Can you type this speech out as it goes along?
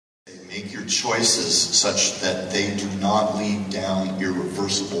Make your choices such that they do not lead down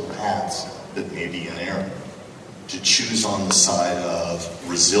irreversible paths that may be in error. To choose on the side of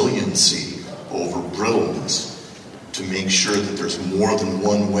resiliency over brittleness, to make sure that there's more than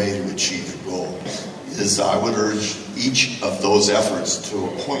one way to achieve your goal, is I would urge each of those efforts to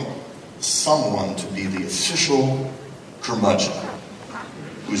appoint someone to be the official curmudgeon,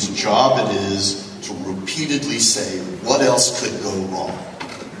 whose job it is to repeatedly say, what else could go wrong?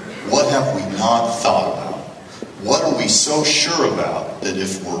 What have we not thought about? What are we so sure about that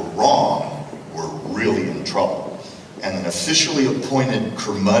if we're wrong, we're really in trouble? And an officially appointed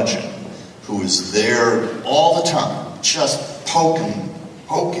curmudgeon who is there all the time, just poking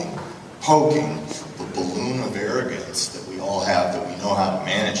the balloon of arrogance that we all have, that we know how to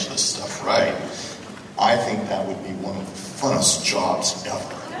manage this stuff right. I think that would be one of the funnest jobs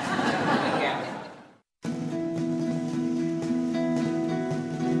ever.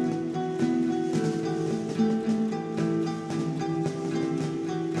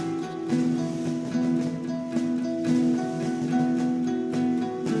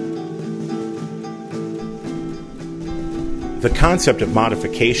 The concept of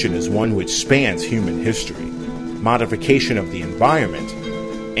modification is one which spans human history, modification of the environment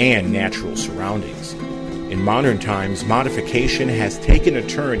and natural surroundings. In modern times, modification has taken a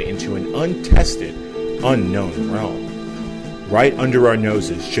turn into an untested, unknown realm. Right under our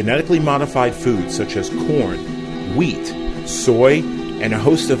noses, genetically modified foods such as corn, wheat, soy, and a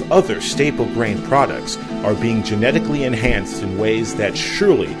host of other staple grain products are being genetically enhanced in ways that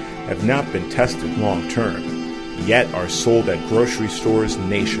surely have not been tested long term, yet are sold at grocery stores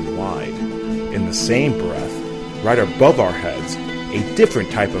nationwide. In the same breath, right above our heads, a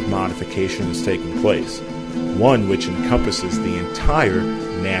different type of modification is taking place, one which encompasses the entire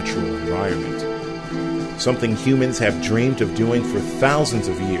natural environment. Something humans have dreamed of doing for thousands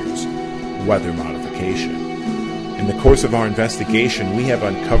of years, weather modification. In the course of our investigation, we have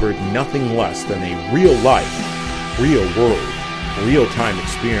uncovered nothing less than a real-life, real-world, real-time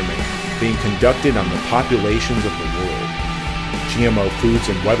experiment being conducted on the populations of the world. GMO foods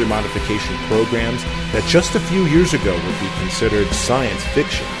and weather modification programs that just a few years ago would be considered science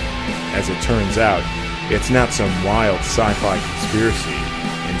fiction. As it turns out, it's not some wild sci-fi conspiracy.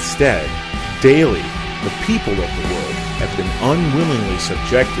 Instead, daily, the people of the world have been unwillingly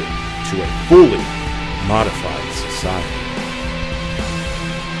subjected to a fully modified society.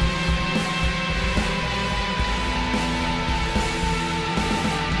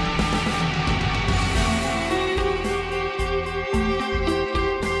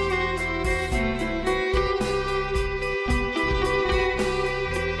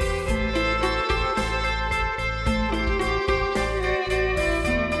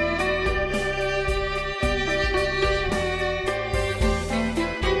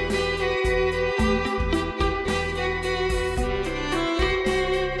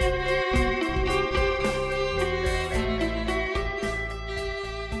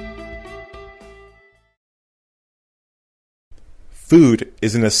 Food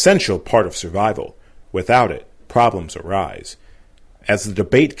is an essential part of survival. Without it, problems arise. As the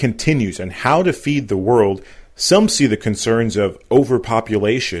debate continues on how to feed the world, some see the concerns of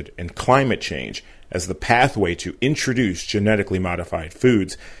overpopulation and climate change as the pathway to introduce genetically modified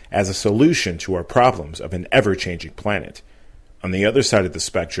foods as a solution to our problems of an ever-changing planet. On the other side of the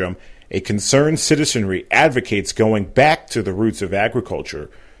spectrum, a concerned citizenry advocates going back to the roots of agriculture,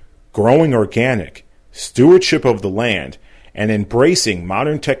 growing organic, stewardship of the land, and embracing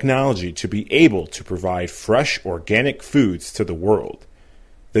modern technology to be able to provide fresh organic foods to the world.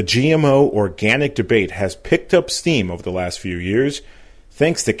 The GMO organic debate has picked up steam over the last few years,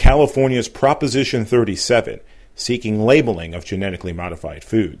 thanks to California's Proposition 37, seeking labeling of genetically modified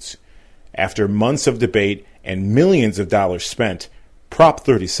foods. After months of debate and millions of dollars spent, Prop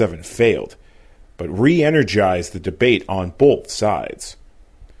 37 failed, but re-energized the debate on both sides.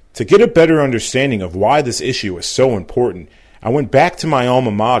 To get a better understanding of why this issue is so important, I went back to my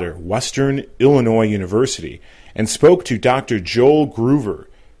alma mater, Western Illinois University, and spoke to Dr. Joel Gruver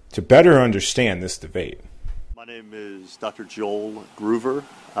to better understand this debate. My name is Dr. Joel Gruver.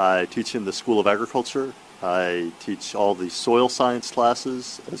 I teach in the School of Agriculture. I teach all the soil science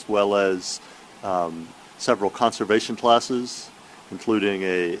classes as well as several conservation classes, including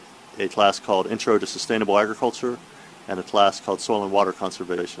a class called Intro to Sustainable Agriculture and a class called Soil and Water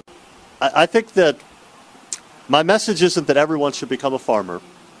Conservation. I think that my message isn't that everyone should become a farmer.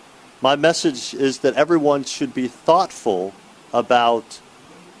 My message is that everyone should be thoughtful about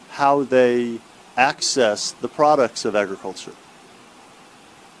how they access the products of agriculture.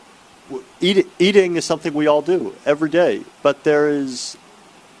 Eating is something we all do every day, but there is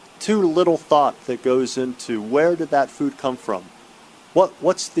too little thought that goes into where did that food come from?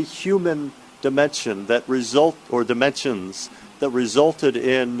 What's the human dimension that dimensions that resulted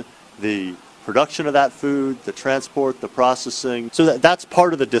in the production of that food, the transport, the processing? So that's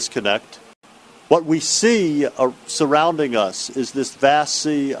part of the disconnect. What we see surrounding us is this vast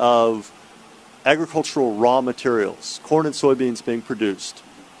sea of agricultural raw materials, corn and soybeans being produced.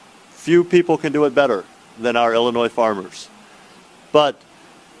 Few people can do it better than our Illinois farmers. But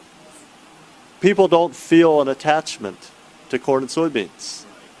people don't feel an attachment to corn and soybeans.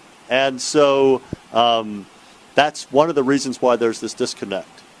 And so that's one of the reasons why there's this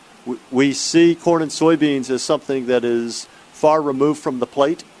disconnect. We see corn and soybeans as something that is far removed from the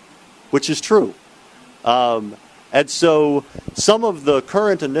plate, which is true. And so some of the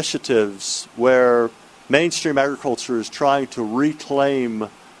current initiatives where mainstream agriculture is trying to reclaim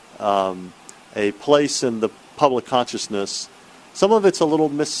a place in the public consciousness, some of it's a little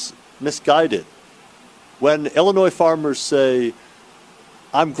misguided. When Illinois farmers say,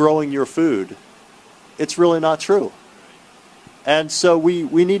 I'm growing your food, it's really not true. And so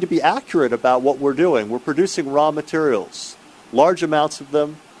we need to be accurate about what we're doing. We're producing raw materials, large amounts of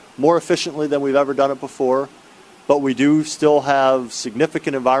them, more efficiently than we've ever done it before, but we do still have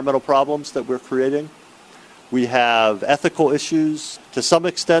significant environmental problems that we're creating. We have ethical issues, to some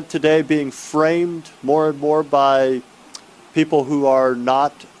extent today being framed more and more by people who are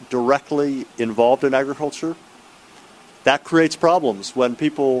not directly involved in agriculture. That creates problems when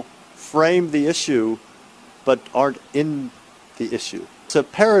people frame the issue but aren't in the issue. It's a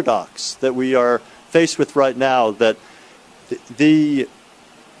paradox that we are faced with right now, that the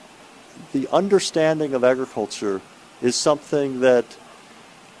understanding of agriculture is something that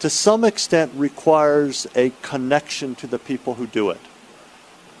to some extent requires a connection to the people who do it.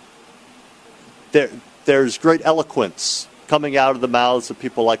 There's great eloquence coming out of the mouths of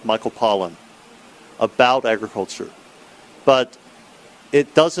people like Michael Pollan about agriculture, but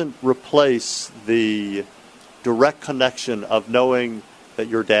it doesn't replace the direct connection of knowing that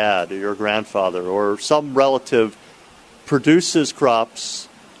your dad or your grandfather or some relative produces crops,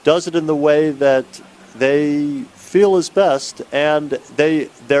 does it in the way that they feel is best, and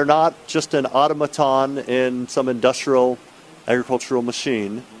they're not just an automaton in some industrial agricultural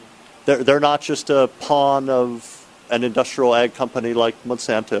machine. They're not just a pawn of an industrial ag company like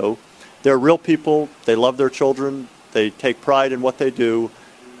Monsanto. They're real people. They love their children. They take pride in what they do.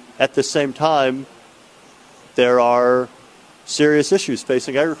 At the same time, there are serious issues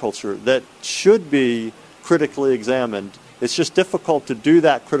facing agriculture that should be critically examined. It's just difficult to do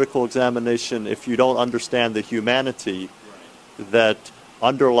that critical examination if you don't understand the humanity that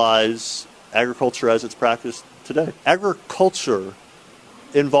underlies agriculture as it's practiced today. Agriculture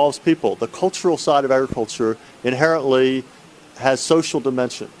involves people. The cultural side of agriculture inherently has social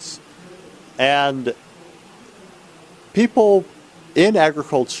dimensions. And people in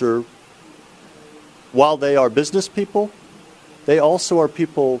agriculture, while they are business people, they also are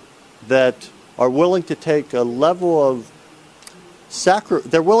people that are willing to take a level of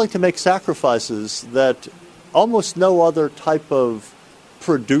they're willing to make sacrifices that almost no other type of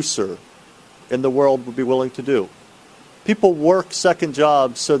producer in the world would be willing to do. People work second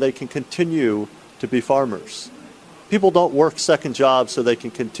jobs so they can continue to be farmers. People don't work second jobs so they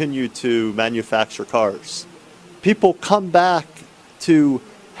can continue to manufacture cars. People come back to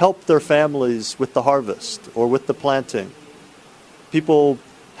help their families with the harvest or with the planting. People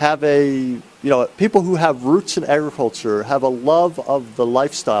have people who have roots in agriculture have a love of the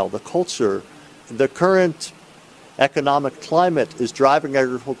lifestyle, the culture. The current economic climate is driving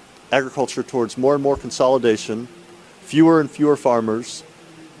agriculture towards more and more consolidation, fewer and fewer farmers,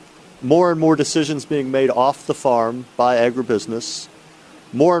 more and more decisions being made off the farm by agribusiness.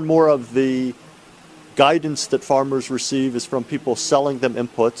 More and more of the guidance that farmers receive is from people selling them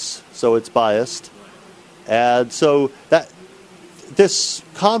inputs, so it's biased. And so this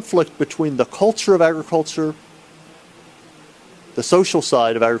conflict between the culture of agriculture, the social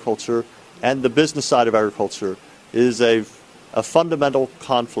side of agriculture, and the business side of agriculture is a fundamental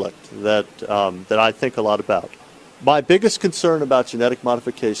conflict that I think a lot about. My biggest concern about genetic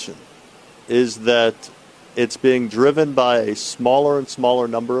modification is that it's being driven by a smaller and smaller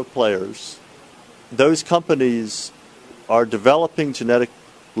number of players. Those companies are developing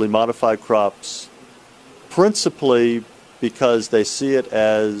genetically modified crops principally because they see it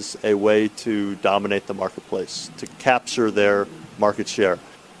as a way to dominate the marketplace, to capture their market share.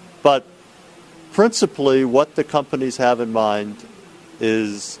 But principally, what the companies have in mind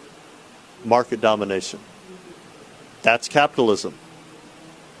is market domination. That's capitalism.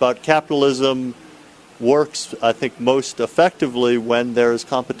 But capitalism works, I think, most effectively when there is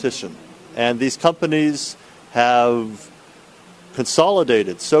competition. And these companies have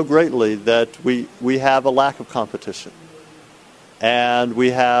consolidated so greatly that we have a lack of competition. And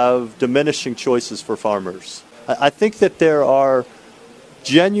we have diminishing choices for farmers. I think that there are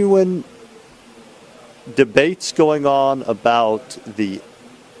genuine debates going on about the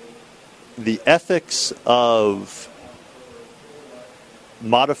ethics of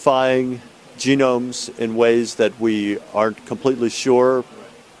modifying genomes in ways that we aren't completely sure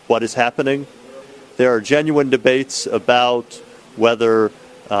what is happening. There are genuine debates about whether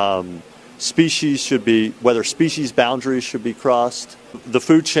species boundaries should be crossed. The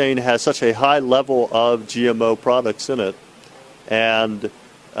food chain has such a high level of GMO products in it, and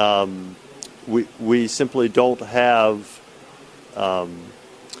we simply don't have.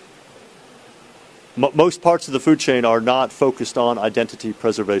 Most parts of the food chain are not focused on identity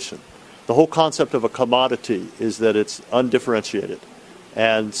preservation. The whole concept of a commodity is that it's undifferentiated,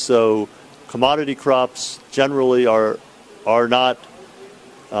 and so commodity crops generally are not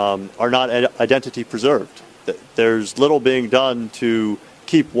identity preserved. There's little being done to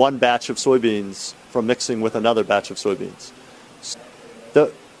keep one batch of soybeans from mixing with another batch of soybeans.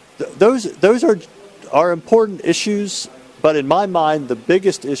 Those are important issues, but in my mind, the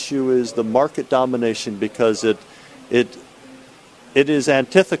biggest issue is the market domination, because it is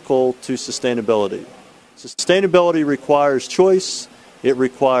antithetical to sustainability. Sustainability requires choice, it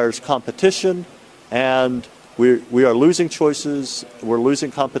requires competition, and we are losing choices, we're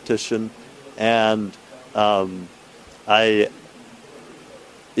losing competition, and I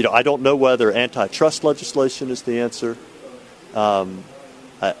don't know whether antitrust legislation is the answer. I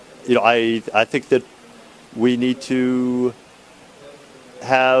think that we need to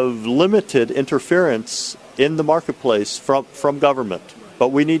have limited interference in the marketplace from government, but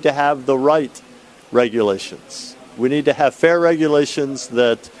we need to have the right regulations. We need to have fair regulations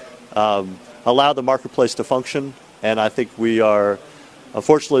that allow the marketplace to function, and I think we are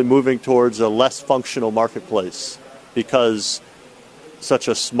unfortunately moving towards a less functional marketplace because such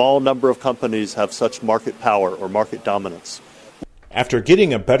a small number of companies have such market power or market dominance. After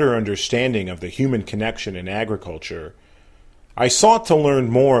getting a better understanding of the human connection in agriculture, I sought to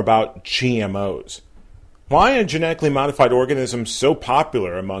learn more about GMOs. Why are genetically modified organisms so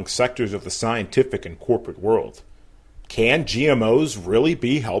popular among sectors of the scientific and corporate world? Can GMOs really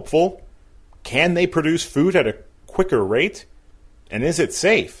be helpful? Can they produce food at a quicker rate? And is it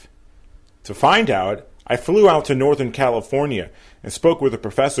safe? To find out, I flew out to Northern California and spoke with a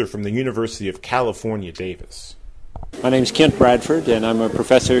professor from the University of California, Davis. My name is Kent Bradford, and I'm a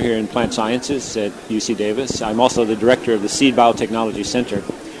professor here in plant sciences at UC Davis. I'm also the director of the Seed Biotechnology Center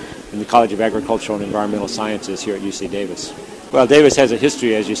in the College of Agricultural and Environmental Sciences here at UC Davis. Well, Davis has a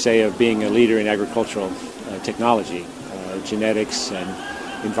history, as you say, of being a leader in agricultural technology, genetics and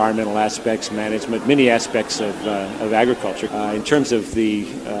environmental aspects, management, many aspects of agriculture. In terms of the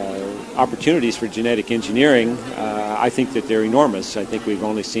opportunities for genetic engineering, I think that they're enormous. I think we've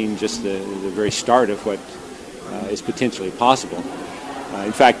only seen just the very start of what is potentially possible.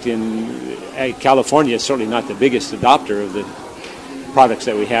 In fact, California is certainly not the biggest adopter of the products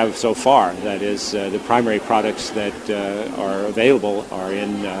that we have so far. That is, the primary products that are available are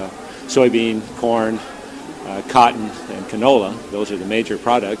in soybean, corn, cotton, and canola. Those are the major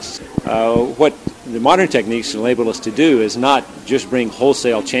products. What the modern techniques enable us to do is not just bring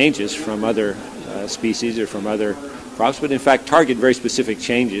wholesale changes from other species or from other crops, but in fact target very specific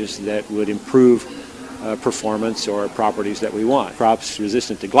changes that would improve performance or properties that we want. Crops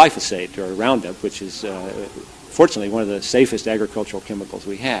resistant to glyphosate or Roundup, which is fortunately one of the safest agricultural chemicals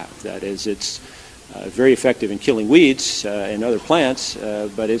we have. That is, it's very effective in killing weeds and other plants,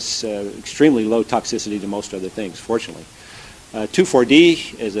 but it's extremely low toxicity to most other things, fortunately.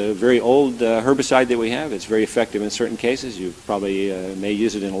 2,4-D is a very old herbicide that we have. It's very effective in certain cases. You probably may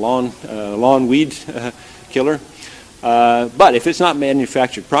use it in a lawn weed killer. But if it's not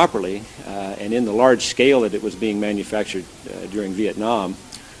manufactured properly, and in the large scale that it was being manufactured during Vietnam,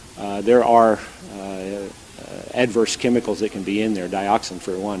 there are adverse chemicals that can be in there, dioxin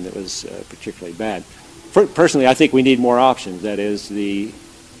for one, that was particularly bad. Personally, I think we need more options. That is, the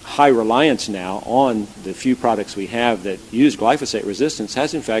high reliance now on the few products we have that use glyphosate resistance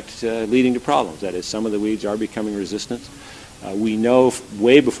has in fact leading to problems. That is, some of the weeds are becoming resistant. We know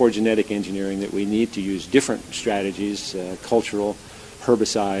way before genetic engineering that we need to use different strategies, cultural,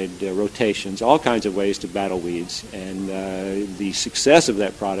 herbicide, rotations, all kinds of ways to battle weeds. And the success of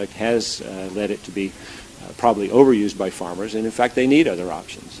that product has led it to be probably overused by farmers. And in fact, they need other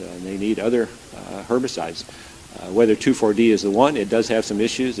options. And they need other herbicides. Whether 2,4-D is the one, it does have some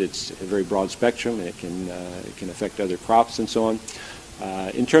issues. It's a very broad spectrum, and it can affect other crops and so on.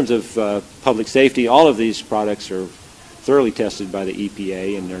 In terms of public safety, all of these products are thoroughly tested by the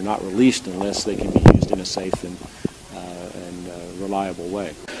EPA, and they're not released unless they can be used in a safe and reliable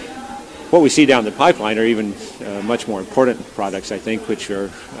way. What we see down the pipeline are even much more important products, I think, which are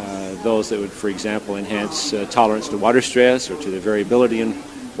those that would, for example, enhance tolerance to water stress or to the variability in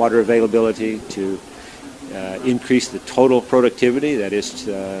water availability, to increase the total productivity, that is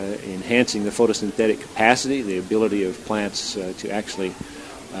enhancing the photosynthetic capacity, the ability of plants to actually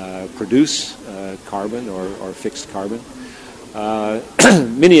produce carbon or fixed carbon.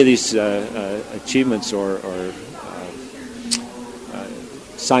 Many of these achievements or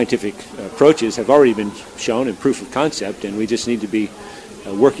scientific approaches have already been shown in proof of concept, and we just need to be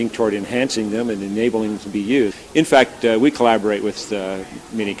working toward enhancing them and enabling them to be used. In fact, we collaborate with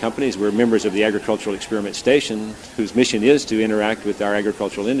many companies. We're members of the Agricultural Experiment Station, whose mission is to interact with our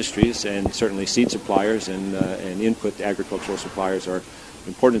agricultural industries, and certainly seed suppliers and input agricultural suppliers are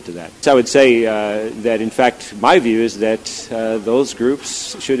important to that. So I would say that, in fact, my view is that those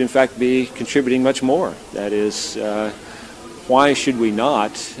groups should, in fact, be contributing much more. That is, why should we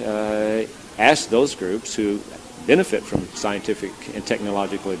not ask those groups who benefit from scientific and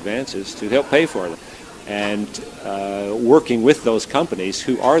technological advances to help pay for them? And working with those companies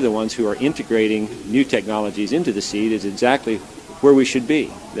who are the ones who are integrating new technologies into the seed is exactly where we should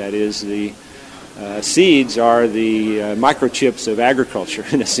be. That is, the seeds are the microchips of agriculture,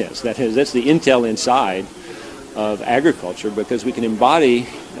 in a sense. That is, that's the intel inside of agriculture, because we can embody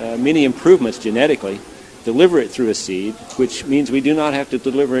many improvements genetically, deliver it through a seed, which means we do not have to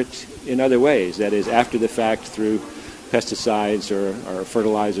deliver it in other ways, that is, after the fact through pesticides or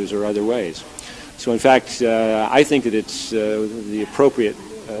fertilizers or other ways. So in fact, I think that it's the appropriate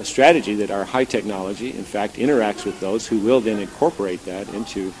strategy that our high technology, in fact, interacts with those who will then incorporate that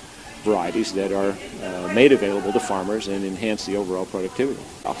into varieties that are made available to farmers and enhance the overall productivity.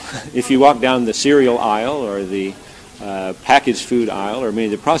 If you walk down the cereal aisle or the packaged food aisle or many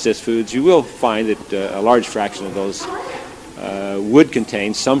of the processed foods, you will find that a large fraction of those would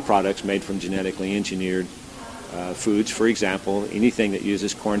contain some products made from genetically engineered foods. For example, anything that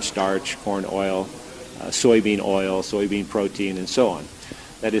uses cornstarch, corn oil, soybean protein, and so on.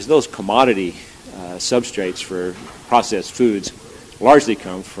 That is, those commodity substrates for processed foods largely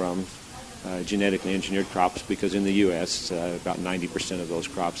come from genetically engineered crops, because in the U.S. About 90% of those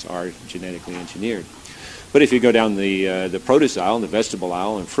crops are genetically engineered. But if you go down the produce aisle, the vegetable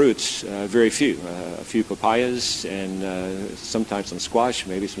aisle, and fruits, very few. A few papayas and sometimes some squash,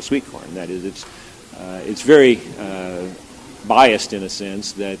 maybe some sweet corn. That is, it's very biased in a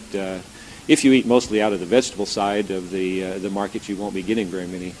sense that if you eat mostly out of the vegetable side of the market, you won't be getting very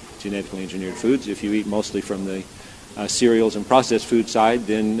many genetically engineered foods. If you eat mostly from the cereals and processed food side,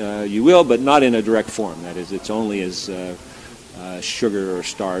 then you will, but not in a direct form. That is, it's only as sugar or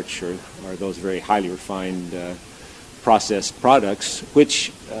starch or those very highly refined processed products,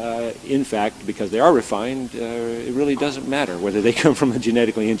 which in fact, because they are refined, it really doesn't matter whether they come from a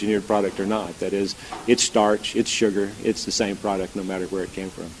genetically engineered product or not. That is, it's starch, it's sugar, it's the same product no matter where it came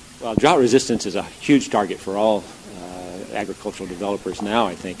from. Well, drought resistance is a huge target for all agricultural developers now,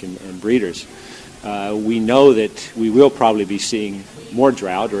 I think, and breeders. We know that we will probably be seeing more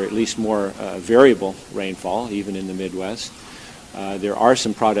drought, or at least more variable rainfall, even in the Midwest. There are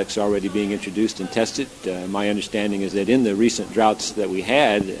some products already being introduced and tested. My understanding is that in the recent droughts that we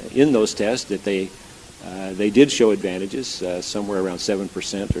had, in those tests, that they did show advantages, somewhere around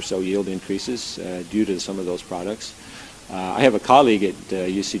 7% or so yield increases due to some of those products. I have a colleague at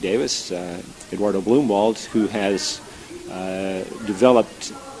UC Davis, Eduardo Blumwald, who has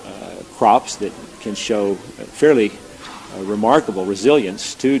developed crops that can show fairly remarkable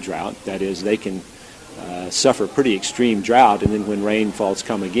resilience to drought. That is, they can suffer pretty extreme drought, and then when rainfalls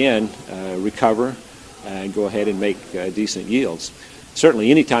come again, recover and go ahead and make decent yields.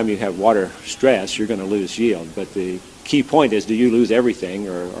 Certainly, anytime you have water stress, you're going to lose yield, but the key point is, do you lose everything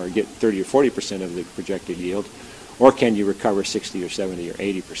or get 30 or 40% of the projected yield, or can you recover 60 or 70 or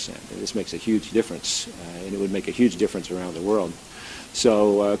 80%? And this makes a huge difference, and it would make a huge difference around the world.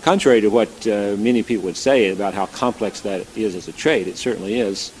 So contrary to what many people would say about how complex that is as a trait, it certainly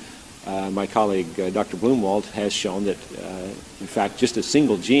is. My colleague, Dr. Blumwald, has shown that, in fact, just a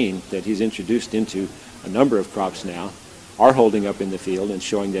single gene that he's introduced into a number of crops now are holding up in the field and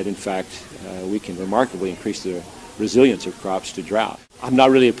showing that, in fact, we can remarkably increase the resilience of crops to drought. I'm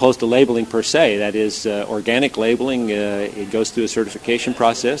not really opposed to labeling per se. That is, organic labeling, it goes through a certification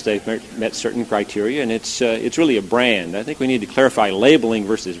process. They've met certain criteria, and it's really a brand. I think we need to clarify labeling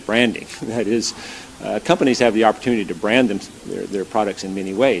versus branding. That is, companies have the opportunity to brand their products in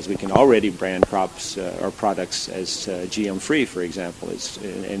many ways. We can already brand crops or products as GM-free, for example,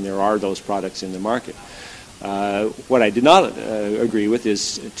 and there are those products in the market. What I did not agree with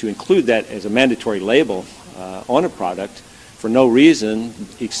is to include that as a mandatory label on a product for no reason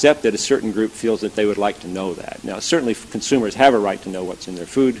except that a certain group feels that they would like to know that. Now, certainly consumers have a right to know what's in their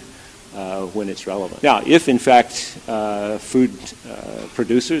food when it's relevant. Now, if in fact food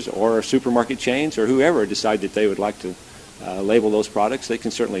producers or supermarket chains or whoever decide that they would like to label those products, they can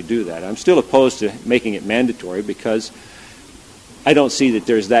certainly do that. I'm still opposed to making it mandatory because I don't see that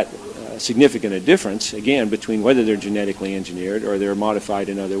there's that significant a difference, again, between whether they're genetically engineered or they're modified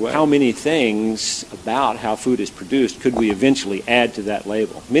in other ways. How many things about how food is produced could we eventually add to that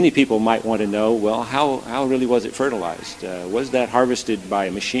label? Many people might want to know, well, how really was it fertilized? Was that harvested by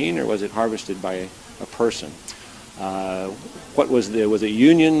a machine or was it harvested by a person? Was it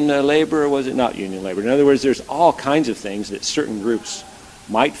union labor or was it not union labor? In other words, there's all kinds of things that certain groups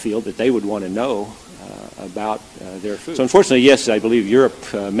might feel that they would want to know about their food. So unfortunately, yes, I believe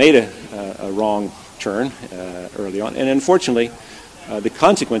Europe made a wrong turn early on, and unfortunately, the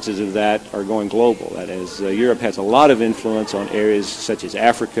consequences of that are going global. That is, Europe has a lot of influence on areas such as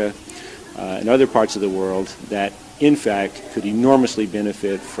Africa and other parts of the world that, in fact, could enormously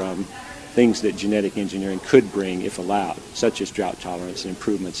benefit from things that genetic engineering could bring if allowed, such as drought tolerance and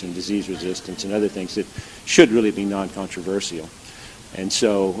improvements in disease resistance and other things that should really be non-controversial. And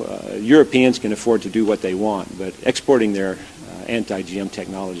so Europeans can afford to do what they want, but exporting their anti-GM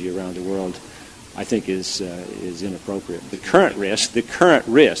technology around the world, I think, is inappropriate. The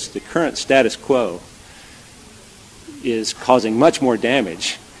current status quo is causing much more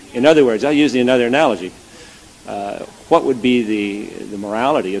damage. In other words, I'll use another analogy. What would be the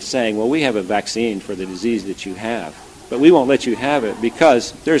morality of saying, well, we have a vaccine for the disease that you have, but we won't let you have it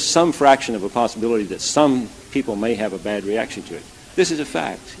because there's some fraction of a possibility that some people may have a bad reaction to it. This is a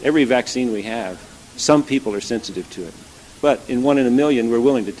fact. Every vaccine we have, some people are sensitive to it. But in 1 in a million, we're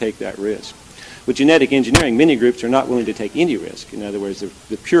willing to take that risk. With genetic engineering, many groups are not willing to take any risk. In other words,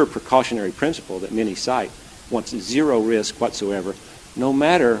 the pure precautionary principle that many cite wants zero risk whatsoever, no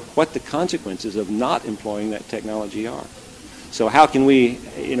matter what the consequences of not employing that technology are. So how could we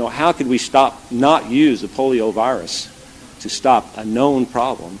stop, not use the polio virus to stop a known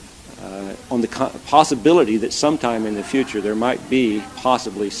problem on the possibility that sometime in the future there might be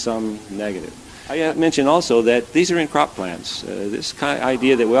possibly some negative? I mentioned also that these are in crop plans. This kind of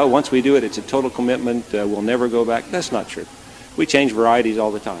idea that, well, once we do it, it's a total commitment, we'll never go back, that's not true. We change varieties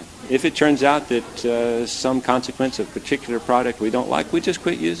all the time. If it turns out that some consequence of a particular product we don't like, we just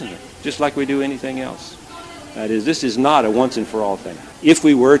quit using it, just like we do anything else. That is, this is not a once-and-for-all thing. If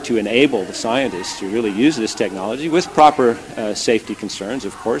we were to enable the scientists to really use this technology with proper safety concerns,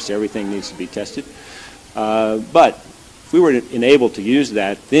 of course, everything needs to be tested, but if we were enabled to use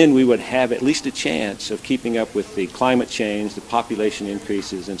that, then we would have at least a chance of keeping up with the climate change, the population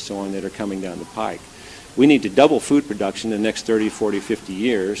increases, and so on that are coming down the pike. We need to double food production in the next 30, 40, 50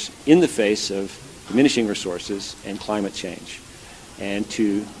 years in the face of diminishing resources and climate change. And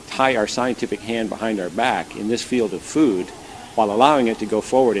to tie our scientific hand behind our back in this field of food while allowing it to go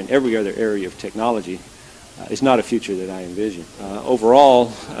forward in every other area of technology is not a future that I envision.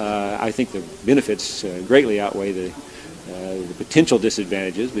 Overall, I think the benefits greatly outweigh the potential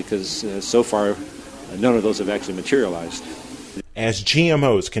disadvantages because so far none of those have actually materialized. As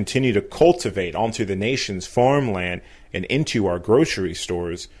GMOs continue to cultivate onto the nation's farmland and into our grocery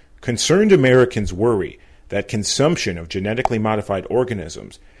stores, concerned Americans worry that consumption of genetically modified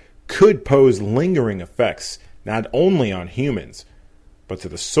organisms could pose lingering effects not only on humans, but to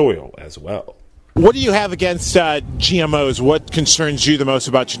the soil as well. What do you have against GMOs? What concerns you the most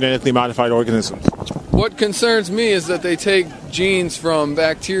about genetically modified organisms? What concerns me is that they take genes from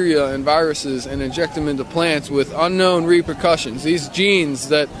bacteria and viruses and inject them into plants with unknown repercussions. These genes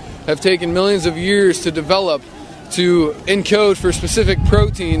that have taken millions of years to develop to encode for specific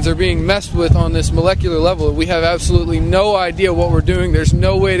proteins are being messed with on this molecular level. We have absolutely no idea what we're doing. There's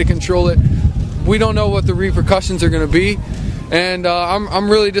no way to control it. We don't know what the repercussions are going to be. And I'm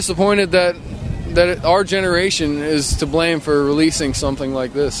really disappointed that our generation is to blame for releasing something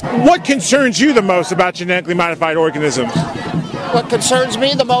like this. What concerns you the most about genetically modified organisms? What concerns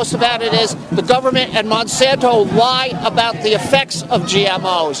me the most about it is the government and Monsanto lie about the effects of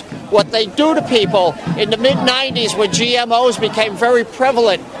GMOs. What they do to people in the mid-90s when GMOs became very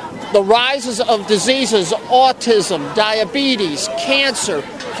prevalent, The rises of diseases, autism, diabetes, cancer,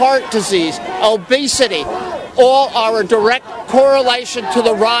 heart disease, obesity, all are a direct correlation to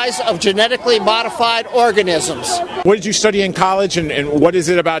the rise of genetically modified organisms. What did you study in college, and what is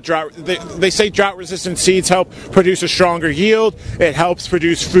it about drought? They say drought-resistant seeds help produce a stronger yield. It helps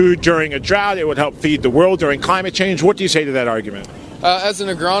produce food during a drought. It would help feed the world during climate change. What do you say to that argument? As an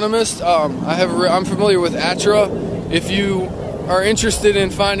agronomist, I'm familiar with ATRA. If you are interested in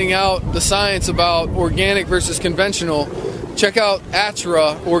finding out the science about organic versus conventional, check out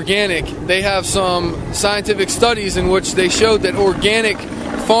ATRA Organic. They have some scientific studies in which they showed that organic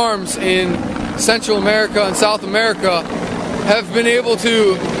farms in Central America and South America have been able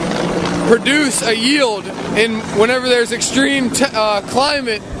to produce a yield in whenever there's extreme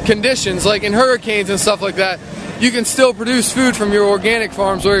climate conditions, like in hurricanes and stuff like that. You can still produce food from your organic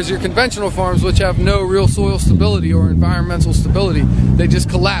farms, whereas your conventional farms, which have no real soil stability or environmental stability, they just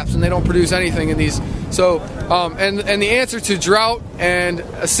collapse and they don't produce anything in these. So, and the answer to drought and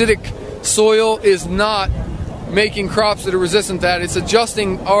acidic soil is not making crops that are resistant to that. It's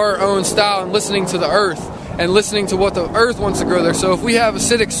adjusting our own style and listening to the earth and listening to what the earth wants to grow there. So if we have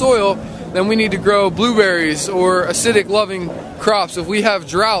acidic soil, then we need to grow blueberries or acidic-loving crops. If we have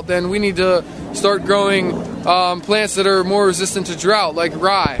drought, then we need to start growing plants that are more resistant to drought, like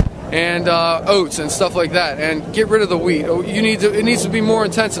rye and oats and stuff like that, and get rid of the wheat. It needs to be more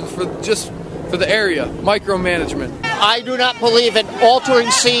intensive for the area, micromanagement. I do not believe in altering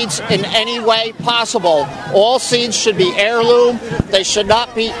seeds in any way possible. All seeds should be heirloom. They should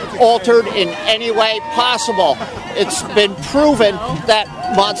not be altered in any way possible. It's been proven that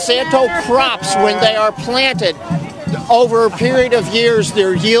Monsanto crops, when they are planted, over a period of years,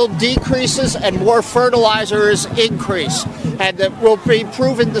 their yield decreases and more fertilizer is increased. And that will be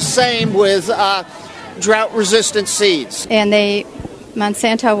proven the same with drought-resistant seeds. And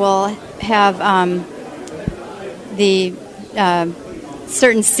Monsanto will have the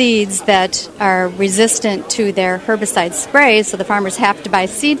certain seeds that are resistant to their herbicide sprays, so the farmers have to buy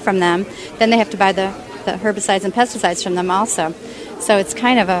seed from them. Then they have to buy the herbicides and pesticides from them also. So it's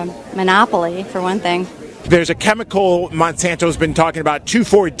kind of a monopoly, for one thing. There's a chemical Monsanto's been talking about,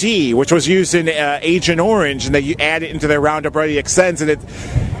 2,4-D, which was used in Agent Orange, and they add it into their Roundup Ready Extends, and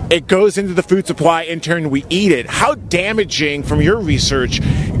it goes into the food supply. In turn, we eat it. How damaging, from your research,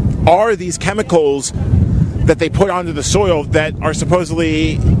 are these chemicals that they put onto the soil that are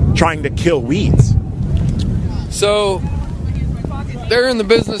supposedly trying to kill weeds? So they're in the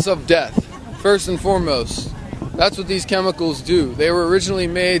business of death, first and foremost. That's what these chemicals do. They were originally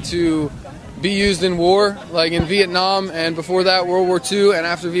made to be used in war, like in Vietnam, and before that World War II, and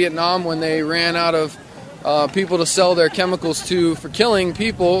after Vietnam, when they ran out of people to sell their chemicals to for killing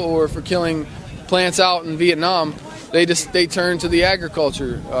people or for killing plants out in Vietnam, they turned to the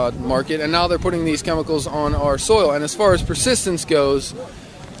agriculture market, and now they're putting these chemicals on our soil. And as far as persistence goes,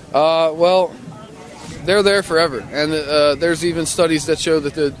 well, they're there forever. And there's even studies that show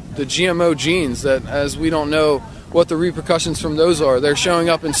that the GMO genes, that as we don't know what the repercussions from those are, they're showing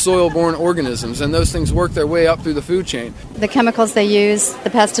up in soil-borne organisms, and those things work their way up through the food chain. The chemicals they use, the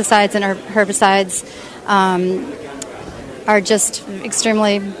pesticides and herbicides, are just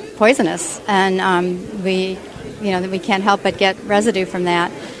extremely poisonous, and we can't help but get residue from that.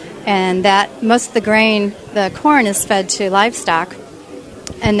 And that most of the grain, the corn, is fed to livestock,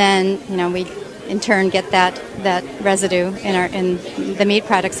 and then we in turn get that residue in the meat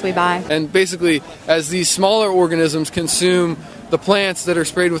products we buy. And basically, as these smaller organisms consume the plants that are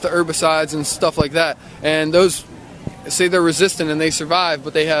sprayed with the herbicides and stuff like that, and those say they're resistant and they survive,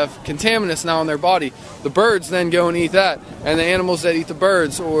 but they have contaminants now in their body, the birds then go and eat that, and the animals that eat the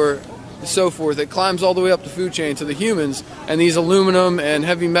birds or so forth, it climbs all the way up the food chain to the humans, and these aluminum and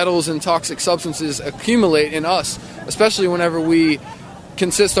heavy metals and toxic substances accumulate in us, especially whenever we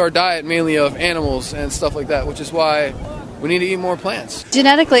consist our diet mainly of animals and stuff like that, which is why we need to eat more plants.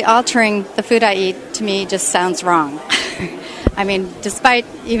 Genetically altering the food I eat, to me, just sounds wrong. I mean, despite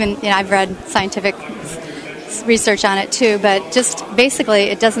even, I've read scientific research on it too, but just basically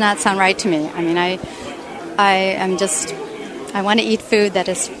it does not sound right to me. I mean, I want to eat food that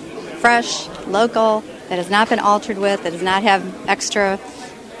is fresh, local, that has not been altered with, that does not have extra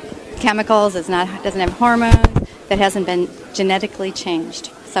chemicals, doesn't have hormones, that hasn't been genetically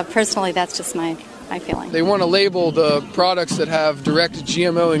changed. So personally, that's just my feeling. They want to label the products that have direct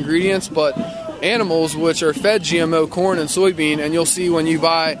GMO ingredients, but animals which are fed GMO corn and soybean, and you'll see when you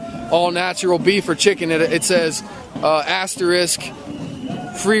buy all natural beef or chicken, it says asterisk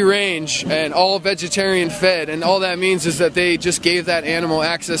free range and all vegetarian fed, and all that means is that they just gave that animal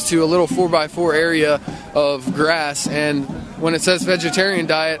access to a little 4x4 area of grass, and when it says vegetarian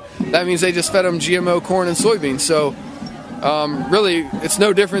diet, that means they just fed them GMO corn and soybeans. So really, it's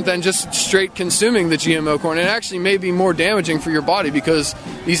no different than just straight consuming the GMO corn. It actually may be more damaging for your body because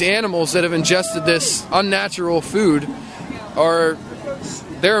these animals that have ingested this unnatural food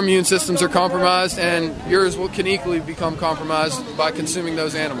their immune systems are compromised, and yours can equally become compromised by consuming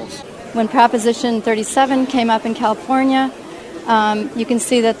those animals. When Proposition 37 came up in California, you can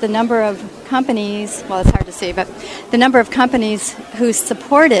see that the number of companies, well, it's hard to see, but the number of companies who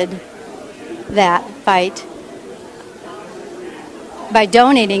supported that fight by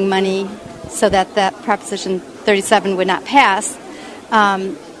donating money so that that Proposition 37 would not pass.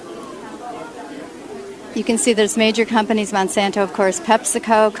 You can see there's major companies, Monsanto, of course,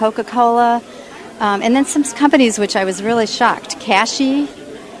 PepsiCo, Coca-Cola, and then some companies which I was really shocked. Cascadian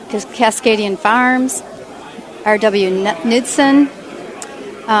Farms, R.W. Knudsen,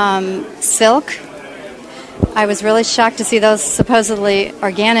 Silk. I was really shocked to see those supposedly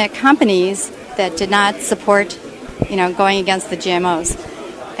organic companies that did not support, going against the GMOs.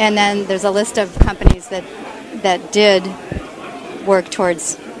 And then there's a list of companies that did work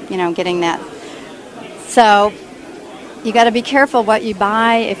towards, getting that. So you got to be careful what you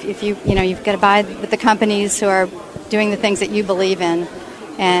buy. If you've got to buy with the companies who are doing the things that you believe in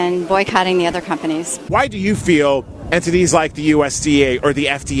and boycotting the other companies. Why do you feel entities like the USDA or the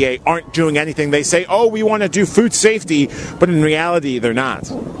FDA aren't doing anything? They say, we want to do food safety, but in reality, they're not.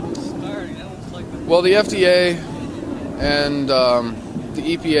 Well, the FDA and the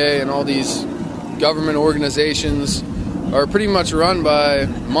EPA and all these government organizations are pretty much run by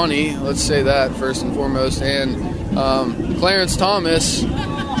money, let's say that first and foremost, and Clarence Thomas,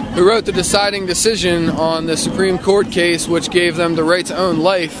 who wrote the deciding decision on the Supreme Court case which gave them the right to own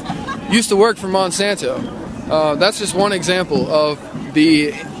life, used to work for Monsanto. That's just one example of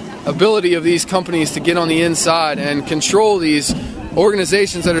the ability of these companies to get on the inside and control these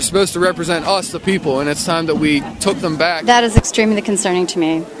organizations that are supposed to represent us, the people, and it's time that we took them back. That is extremely concerning to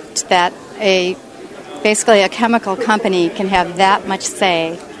me, that basically a chemical company can have that much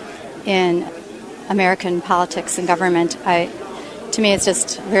say in American politics and government. To me, it's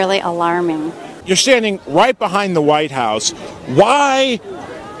just really alarming. You're standing right behind the White House. Why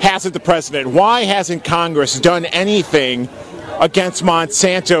hasn't the president, why hasn't Congress done anything against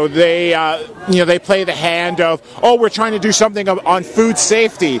Monsanto? They play the hand of, we're trying to do something on food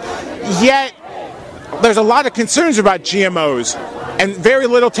safety. Yet, there's a lot of concerns about GMOs and very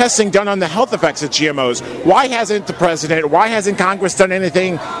little testing done on the health effects of GMOs. Why hasn't the president, why hasn't Congress done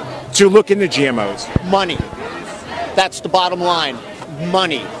anything to look into GMOs? Money. That's the bottom line.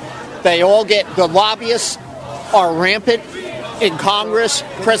 Money. The lobbyists are rampant in Congress.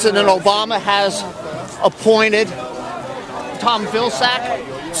 President Obama has appointed Tom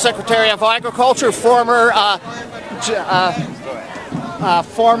Vilsack, Secretary of Agriculture, former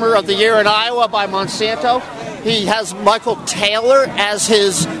Farmer of the Year in Iowa by Monsanto. He has Michael Taylor as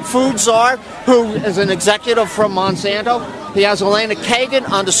his food czar, who is an executive from Monsanto. He has Elena Kagan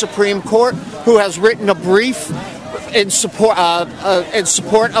on the Supreme Court, who has written a brief in support of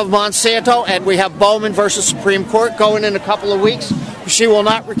Monsanto, and we have Bowman versus Supreme Court going in a couple of weeks. She will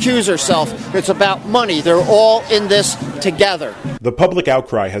not recuse herself. It's about money. They're all in this together. The public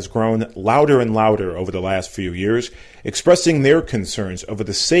outcry has grown louder and louder over the last few years, expressing their concerns over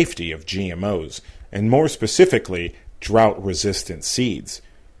the safety of GMOs, and more specifically, drought-resistant seeds.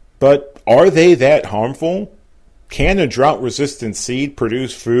 But are they that harmful? Can a drought-resistant seed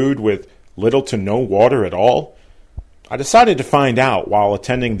produce food with little to no water at all? I decided to find out while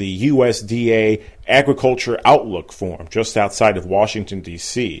attending the USDA Agriculture Outlook Forum just outside of Washington,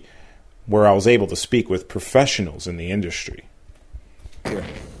 D.C., where I was able to speak with professionals in the industry.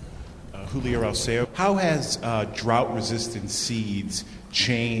 Julio, Rausseo, how has drought-resistant seeds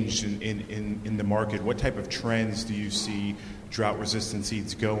changed in the market? What type of trends do you see drought-resistant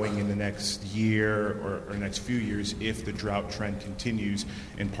seeds going in the next year or next few years if the drought trend continues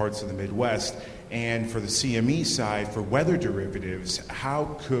in parts of the Midwest? And for the CME side, for weather derivatives,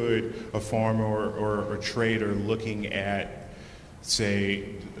 how could a farmer or a trader looking at, say,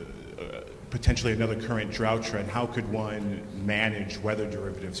 potentially another current drought trend, how could one manage weather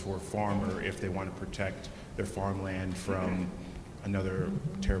derivatives for a farmer if they want to protect their farmland from another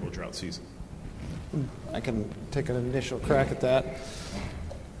terrible drought season? I can take an initial crack at that.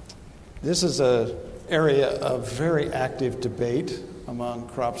 This is an area of very active debate among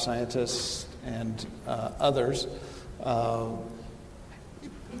crop scientists and others,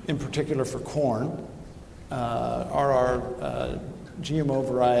 in particular for corn. Are our GMO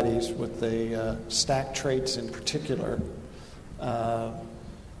varieties with the stack traits in particular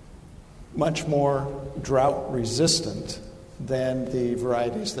much more drought resistant than the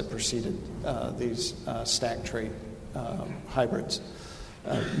varieties that preceded these stack trait hybrids.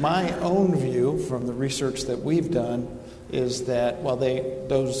 My own view from the research that we've done is that while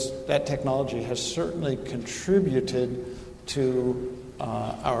that technology has certainly contributed to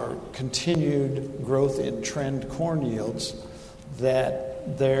our continued growth in trend corn yields,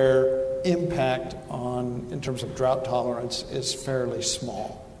 that their impact in terms of drought tolerance is fairly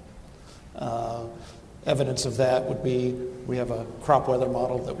small. Evidence of that would be we have a crop weather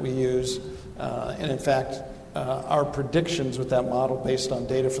model that we use, and in fact, our predictions with that model based on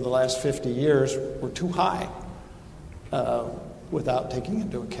data for the last 50 years were too high without taking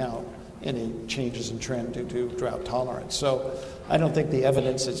into account any changes in trend due to drought tolerance. So I don't think the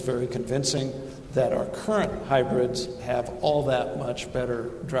evidence is very convincing that our current hybrids have all that much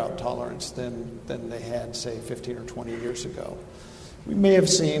better drought tolerance than they had, say, 15 or 20 years ago. We may have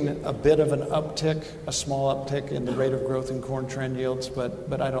seen a bit of an uptick, a small uptick in the rate of growth in corn trend yields,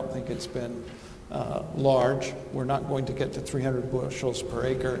 but I don't think it's been large. We're not going to get to 300 bushels per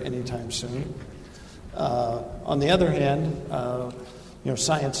acre anytime soon. On the other hand,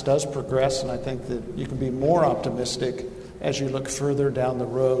 science does progress, and I think that you can be more optimistic as you look further down the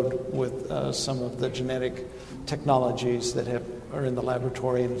road with some of the genetic technologies that are in the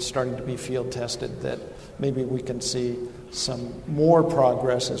laboratory and starting to be field tested, that maybe we can see some more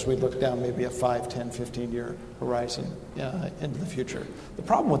progress as we look down maybe a 5, 10, 15-year horizon into the future. The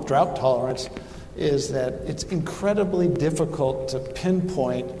problem with drought tolerance is that it's incredibly difficult to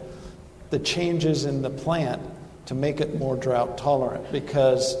pinpoint the changes in the plant to make it more drought tolerant,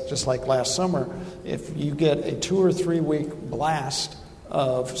 because just like last summer, if you get a 2 or 3 week blast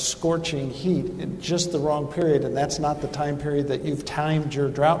of scorching heat in just the wrong period, and that's not the time period that you've timed your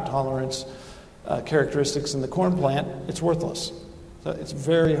drought tolerance characteristics in the corn plant, it's worthless. So it's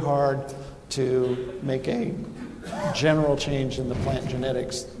very hard to make a general change in the plant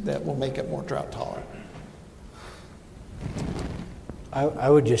genetics that will make it more drought tolerant. I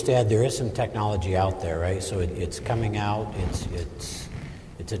would just add there is some technology out there, right? So it's coming out, it's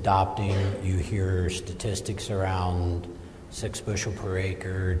adopting. You hear statistics around 6 bushel per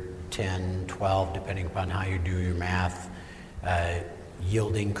acre, 10, 12, depending upon how you do your math,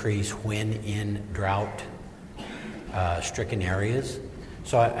 yield increase when in drought stricken areas.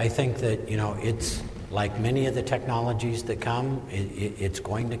 So I think that, it's like many of the technologies that come, it's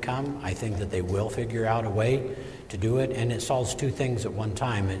going to come. I think that they will figure out a way to do it, and it solves two things at one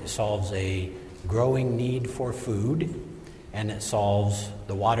time. It solves a growing need for food, and it solves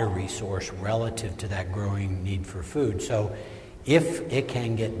the water resource relative to that growing need for food. So if it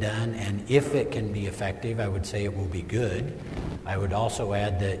can get done and if it can be effective, I would say it will be good. I would also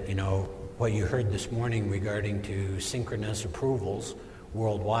add that, what you heard this morning regarding to synchronous approvals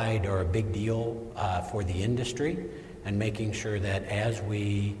worldwide are a big deal for the industry, and making sure that as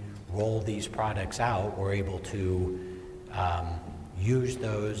we roll these products out, we're able to use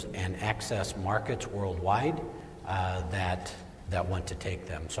those and access markets worldwide that want to take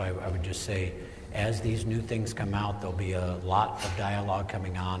them. So I would just say, as these new things come out, there'll be a lot of dialogue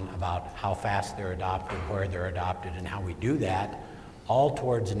coming on about how fast they're adopted, where they're adopted, and how we do that, all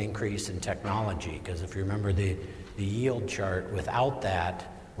towards an increase in technology. Because if you remember the yield chart, without that,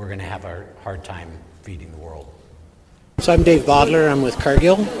 we're going to have a hard time feeding the world. So I'm Dave Bodler. I'm with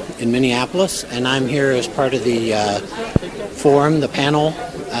Cargill in Minneapolis, and I'm here as part of the forum, the panel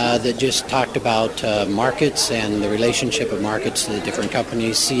that just talked about markets and the relationship of markets to the different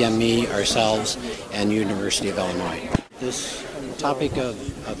companies, CME, ourselves, and University of Illinois. This topic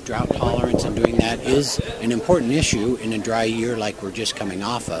of drought tolerance and doing that is an important issue in a dry year like we're just coming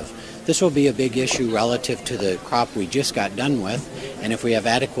off of. This will be a big issue relative to the crop we just got done with, and if we have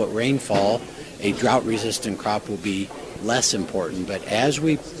adequate rainfall, a drought-resistant crop will be less important. But as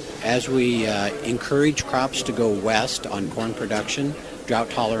we encourage crops to go west on corn production, drought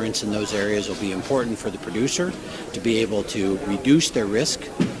tolerance in those areas will be important for the producer to be able to reduce their risk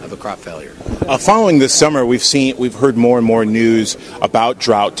of a crop failure. Following this summer, we've heard more and more news about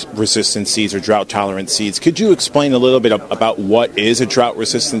drought-resistant seeds or drought-tolerant seeds. Could you explain a little bit about what is a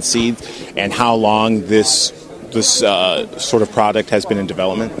drought-resistant seed and how long this sort of product has been in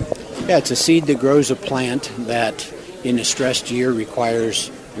development? Yeah, it's a seed that grows a plant that in a stressed year requires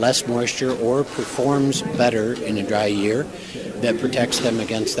less moisture or performs better in a dry year, that protects them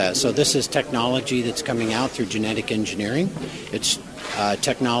against that. So this is technology that's coming out through genetic engineering. It's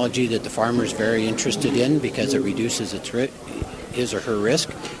technology that the farmer is very interested in because it reduces his or her risk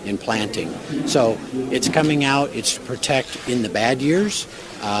in planting. So it's coming out, it's to protect in the bad years,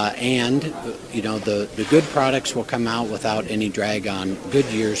 and the good products will come out without any drag on good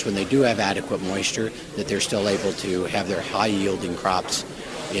years when they do have adequate moisture, that they're still able to have their high-yielding crops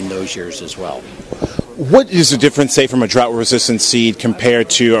in those years as well. What is the difference, say, from a drought-resistant seed compared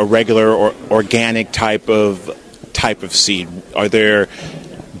to a regular or organic type of seed? Are there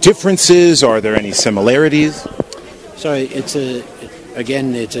differences? Are there any similarities? So it's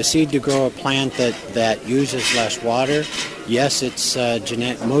a seed to grow a plant that uses less water. Yes, it's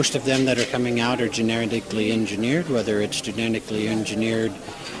most of them that are coming out are genetically engineered, whether it's genetically engineered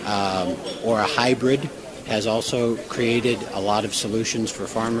or a hybrid, has also created a lot of solutions for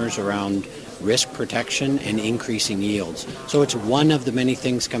farmers around risk protection and increasing yields. So it's one of the many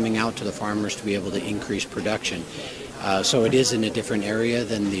things coming out to the farmers to be able to increase production. So it is in a different area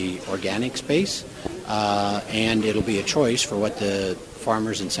than the organic space, and it'll be a choice for what the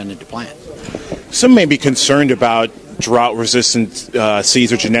farmers incented to plant. Some may be concerned about drought-resistant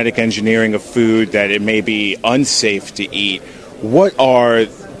seeds or genetic engineering of food, that it may be unsafe to eat.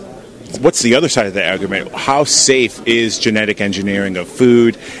 What's the other side of the argument? How safe is genetic engineering of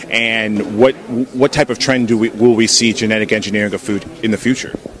food, and what type of trend will we see genetic engineering of food in the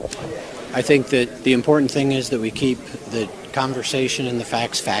future? I think that the important thing is that we keep the conversation and the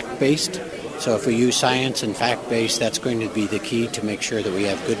facts fact-based. So if we use science and fact-based, that's going to be the key to make sure that we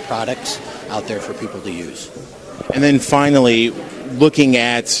have good products out there for people to use. And then finally, looking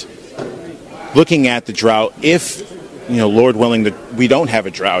at the drought, if Lord willing, we don't have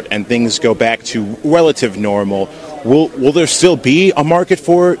a drought and things go back to relative normal, will there still be a market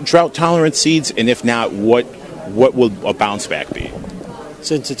for drought-tolerant seeds? And if not, what will a bounce back be?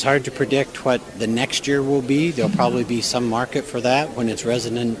 Since it's hard to predict what the next year will be, there'll probably be some market for that. When it's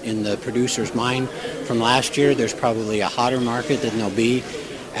resonant in the producer's mind from last year, there's probably a hotter market than there'll be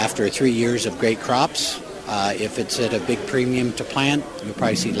after 3 years of great crops. If it's at a big premium to plant, you'll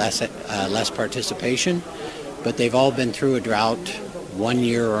probably see less participation. But they've all been through a drought one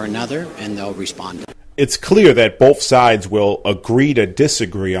year or another, and they'll respond. It's clear that both sides will agree to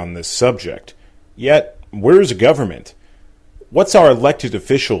disagree on this subject. Yet, where's the government? What's our elected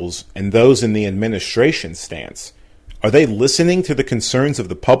officials and those in the administration stance? Are they listening to the concerns of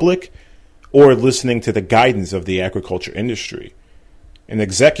the public or listening to the guidance of the agriculture industry? An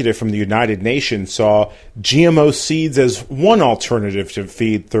executive from the United Nations saw GMO seeds as one alternative to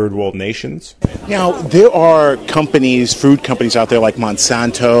feed third world nations. Now, there are food companies out there like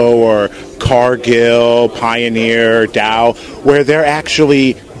Monsanto or Cargill, Pioneer, Dow, where they're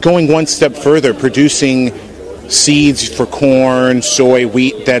actually going one step further, producing seeds for corn, soy,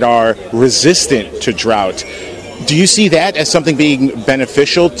 wheat that are resistant to drought. Do you see that as something being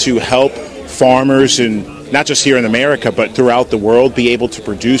beneficial to help farmers, and not just here in America, but throughout the world, be able to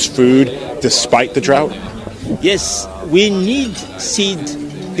produce food despite the drought? Yes, we need seeds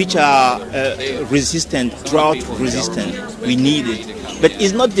which are resistant, drought resistant. We need it. But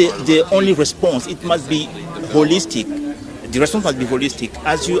it's not the only response. It must be holistic. The response must be holistic.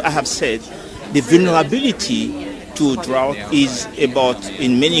 As I have said, the vulnerability to drought is about,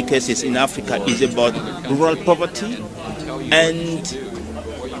 in many cases in Africa, is about rural poverty and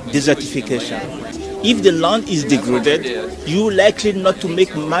desertification. If the land is degraded, you're likely not to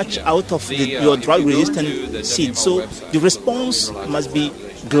make much out of your drought-resistant seed. So the response must be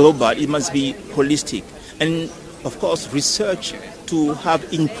global, it must be holistic. And of course, research to have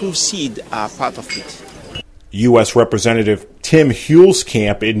improved seed are part of it. U.S. Representative Tim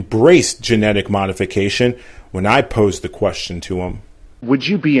Hulskamp embraced genetic modification when I posed the question to him. Would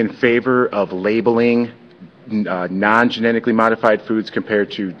you be in favor of labeling non-genetically modified foods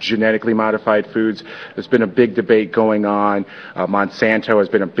compared to genetically modified foods? There's been a big debate going on. Monsanto has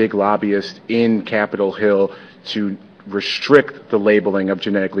been a big lobbyist in Capitol Hill to restrict the labeling of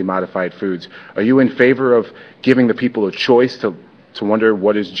genetically modified foods. Are you in favor of giving the people a choice to wonder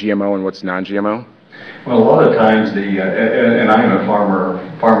what is GMO and what's non-GMO? Well, a lot of times and I'm a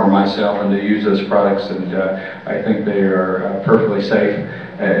farmer myself, and they use those products, and I think they are perfectly safe.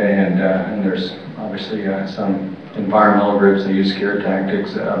 And there's obviously some environmental groups that use scare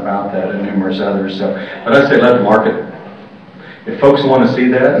tactics about that, and numerous others. So, but I say let the market. If folks want to see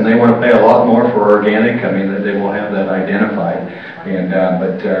that and they want to pay a lot more for organic, I mean, they will have that identified. And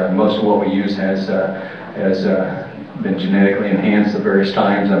but most of what we use has been genetically enhanced at various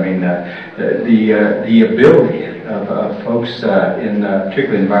times. I mean, the ability of folks in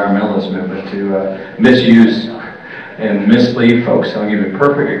particularly environmentalist movement to misuse and mislead folks. I'll give you a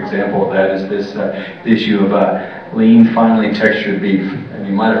perfect example of that is this issue of lean, finely textured beef. And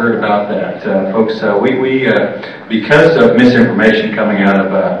you might have heard about that. Folks, we because of misinformation coming out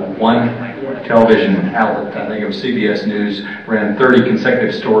of one television outlet, I think it was CBS News, ran 30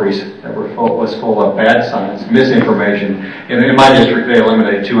 consecutive stories that was full of bad science, misinformation. In my district, they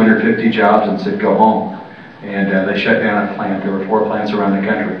eliminated 250 jobs and said, go home. And they shut down a plant. There were 4 plants around the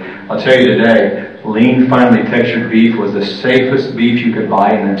country. I'll tell you today, lean, finely textured beef was the safest beef you could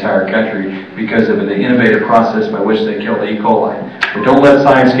buy in the entire country because of the innovative process by which they killed E. coli. But don't let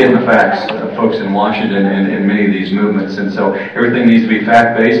science get in the facts, folks in Washington and many of these movements. And so everything needs to be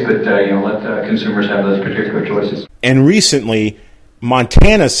fact-based, but let consumers have those particular choices. And recently,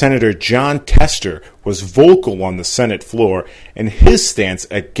 Montana Senator Jon Tester was vocal on the Senate floor in his stance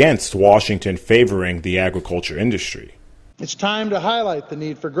against Washington favoring the agriculture industry. It's time to highlight the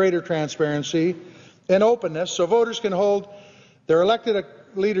need for greater transparency and openness so voters can hold their elected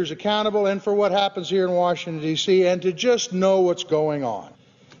leaders accountable and for what happens here in Washington, D.C., and to just know what's going on.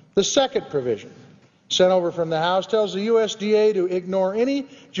 The second provision sent over from the House tells the USDA to ignore any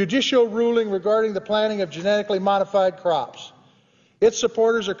judicial ruling regarding the planting of genetically modified crops. Its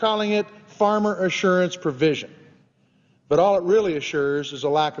supporters are calling it farmer assurance provision. But all it really assures is a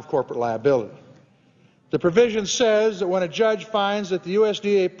lack of corporate liability. The provision says that when a judge finds that the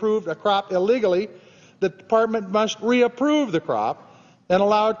USDA approved a crop illegally, the department must reapprove the crop and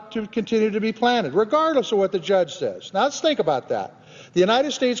allow it to continue to be planted, regardless of what the judge says. Now let's think about that. The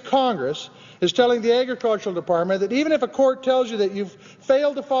United States Congress is telling the Agricultural Department that even if a court tells you that you've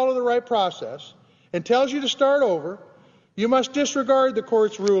failed to follow the right process and tells you to start over, you must disregard the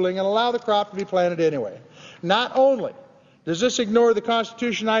court's ruling and allow the crop to be planted anyway. Not only does this ignore the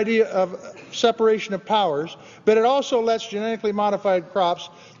Constitution idea of separation of powers, but it also lets genetically modified crops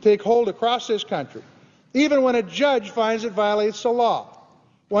take hold across this country, even when a judge finds it violates the law.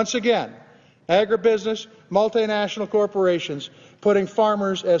 Once again, agribusiness, multinational corporations putting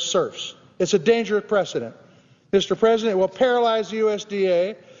farmers as serfs. It's a dangerous precedent. Mr. President, it will paralyze the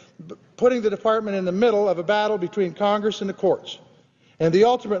USDA, putting the department in the middle of a battle between Congress and the courts. And the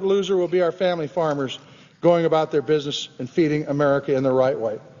ultimate loser will be our family farmers going about their business and feeding America in the right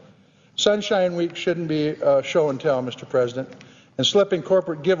way. Sunshine Week shouldn't be show and tell, Mr. President, and slipping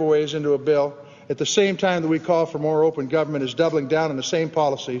corporate giveaways into a bill at the same time that we call for more open government is doubling down on the same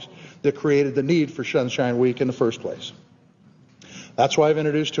policies that created the need for Sunshine Week in the first place. That's why I've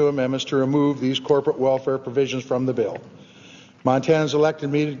introduced 2 amendments to remove these corporate welfare provisions from the bill. Montana's elected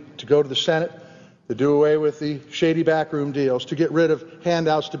me to go to the Senate to do away with the shady backroom deals, to get rid of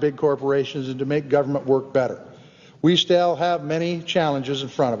handouts to big corporations, and to make government work better. We still have many challenges in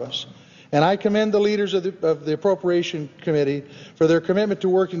front of us, and I commend the leaders of the Appropriation Committee for their commitment to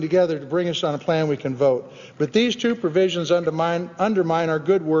working together to bring us on a plan we can vote. But these 2 provisions undermine our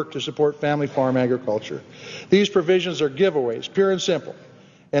good work to support family farm agriculture. These provisions are giveaways, pure and simple,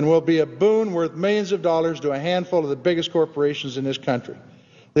 and will be a boon worth millions of dollars to a handful of the biggest corporations in this country.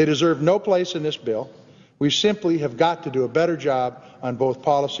 They deserve no place in this bill. We simply have got to do a better job on both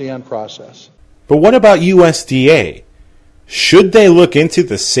policy and process. But what about USDA? Should they look into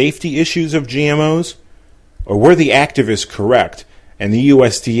the safety issues of GMOs? Or were the activists correct and the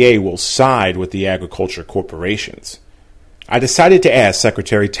USDA will side with the agriculture corporations? I decided to ask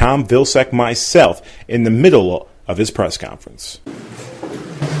Secretary Tom Vilsack myself in the middle of his press conference.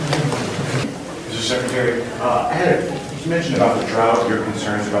 Mr. Secretary, you mentioned about the drought, your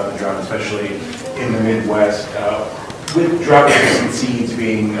concerns about the drought, especially in the Midwest. With drought-resistant seeds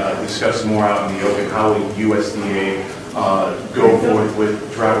being discussed more out in the open, how will USDA go forth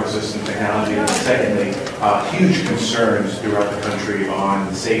with drought-resistant technology? And secondly, huge concerns throughout the country on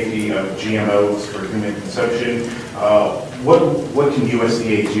the safety of GMOs for human consumption. What can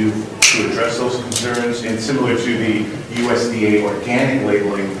USDA do to address those concerns? And similar to the USDA organic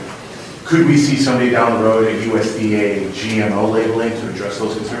labeling, could we see someday down the road a USDA GMO labeling to address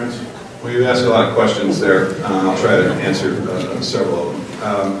those concerns? Well, you asked a lot of questions there. I'll try to answer several of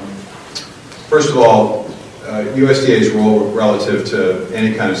them. First of all, USDA's role relative to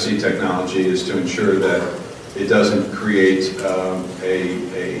any kind of seed technology is to ensure that it doesn't create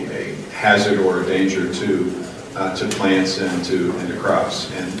a hazard or a danger to plants and to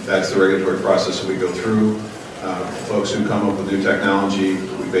crops. And that's the regulatory process that we go through. Folks who come up with new technology,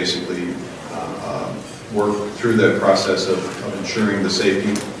 we basically work through that process of ensuring the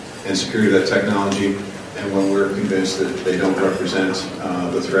safety and security of that technology. And when we're convinced that they don't represent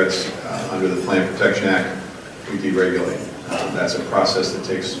the threats under the Plant Protection Act, we deregulate. That's a process that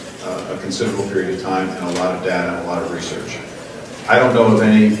takes a considerable period of time and a lot of data and a lot of research. I don't know of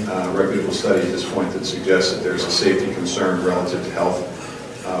any reputable study at this point that suggests that there's a safety concern relative to health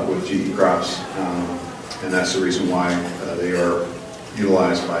with GE crops, and that's the reason why they are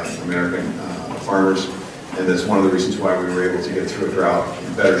utilized by American farmers, and that's one of the reasons why we were able to get through a drought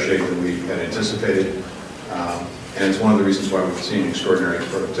in better shape than we had anticipated, and it's one of the reasons why we've seen extraordinary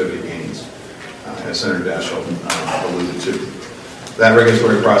productivity gains, as Senator Daschle alluded to. That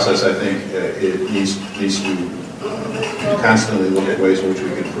regulatory process, I think, it needs to constantly look at ways in which we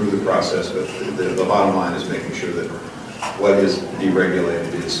can improve the process, but the bottom line is making sure that what is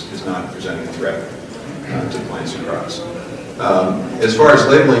deregulated is not presenting a threat to plants and crops. As far as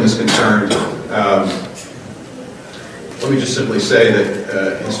labeling is concerned, let me just simply say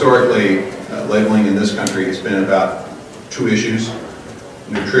that historically, labeling in this country has been about two issues: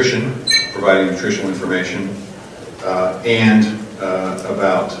 nutrition, providing nutritional information, and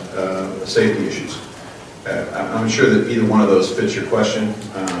about safety issues. I'm sure that either one of those fits your question.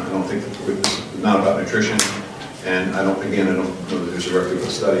 I don't think it's not about nutrition, and I don't know that there's a reputable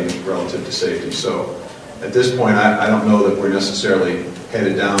study relative to safety. So at this point, I don't know that we're necessarily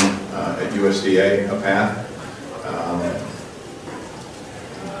headed down at USDA a path.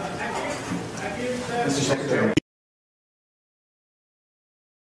 Mr. Secretary.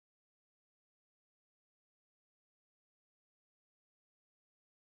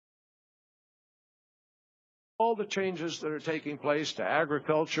 All the changes that are taking place to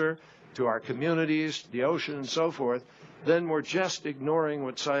agriculture, to our communities, the ocean, and so forth, then we're just ignoring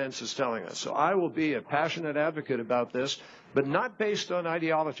what science is telling us. So I will be a passionate advocate about this, but not based on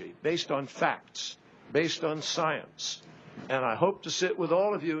ideology, based on facts, based on science. And I hope to sit with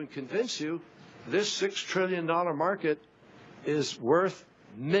all of you and convince you this $6 trillion market is worth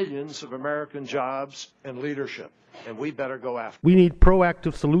millions of American jobs and leadership. And we better go after it. We need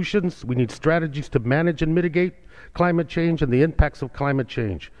proactive solutions. We need strategies to manage and mitigate climate change and the impacts of climate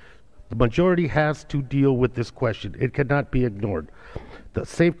change. The majority has to deal with this question. It cannot be ignored. The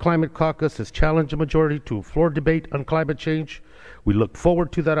Safe Climate Caucus has challenged the majority to a floor debate on climate change. We look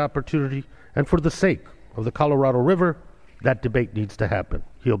forward to that opportunity. And for the sake of the Colorado River, that debate needs to happen.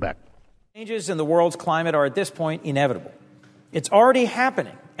 Yield back. Changes in the world's climate are at this point inevitable. It's already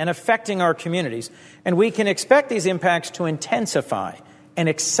happening and affecting our communities, and we can expect these impacts to intensify and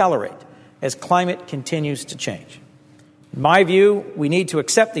accelerate as climate continues to change. In my view, we need to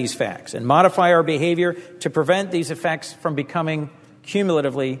accept these facts and modify our behavior to prevent these effects from becoming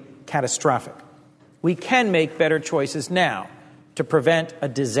cumulatively catastrophic. We can make better choices now to prevent a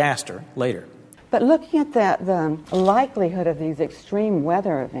disaster later. But looking at the likelihood of these extreme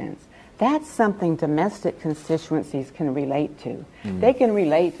weather events, that's something domestic constituencies can relate to. They can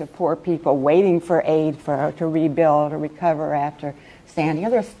relate to poor people waiting for aid to rebuild or recover after Sandy.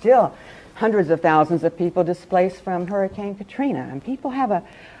 There's still hundreds of thousands of people displaced from Hurricane Katrina. And people have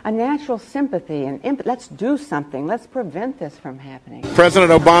a natural sympathy and let's do something. Let's prevent this from happening.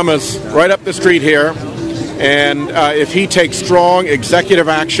 President Obama's right up the street here, and if he takes strong executive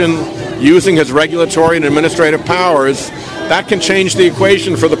action using his regulatory and administrative powers, that can change the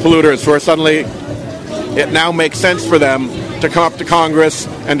equation for the polluters, where suddenly it now makes sense for them to come up to Congress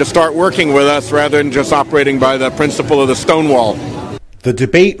and to start working with us rather than just operating by the principle of the Stonewall. The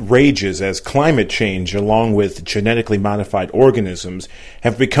debate rages as climate change, along with genetically modified organisms,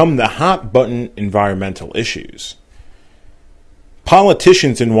 have become the hot-button environmental issues.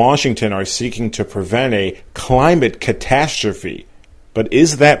 Politicians in Washington are seeking to prevent a climate catastrophe. But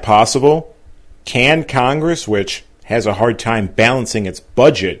is that possible? Can Congress, which has a hard time balancing its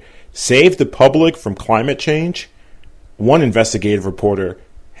budget, save the public from climate change? One investigative reporter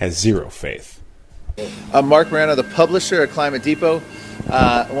has zero faith. I'm Mark Morano, the publisher at Climate Depot,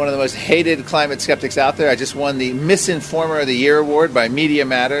 one of the most hated climate skeptics out there. I just won the Misinformer of the Year award by Media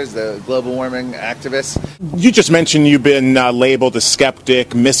Matters, the global warming activists. You just mentioned you've been labeled a skeptic,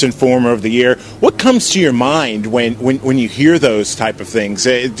 Misinformer of the Year. What comes to your mind when you hear those type of things?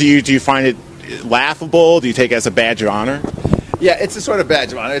 Do you find it laughable? Do you take it as a badge of honor? Yeah, it's a sort of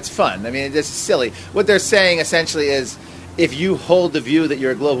badge of honor. It's fun. I mean, it's silly. What they're saying essentially is if you hold the view that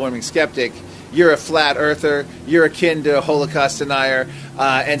you're a global warming skeptic, you're a flat earther, you're akin to a Holocaust denier,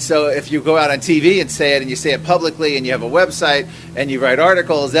 and so if you go out on TV and say it, and you say it publicly, and you have a website, and you write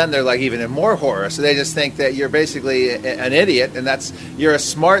articles, then they're like even in more horror. So they just think that you're basically an idiot, and you're a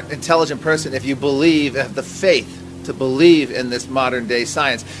smart, intelligent person if you have the faith to believe in this modern day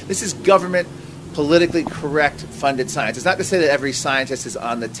science. This is government, politically correct, funded science. It's not to say that every scientist is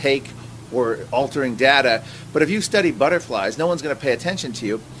on the take or altering data, but if you study butterflies, no one's going to pay attention to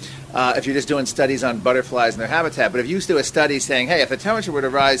you. if you're just doing studies on butterflies and their habitat. But if you do a study saying, hey, if the temperature were to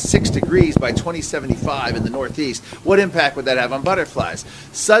rise 6 degrees by 2075 in the Northeast, what impact would that have on butterflies?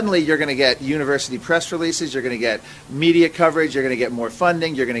 Suddenly you're going to get university press releases, you're going to get media coverage, you're going to get more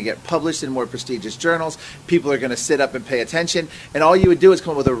funding, you're going to get published in more prestigious journals, people are going to sit up and pay attention, and all you would do is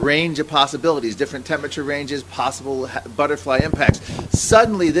come up with a range of possibilities, different temperature ranges, possible butterfly impacts.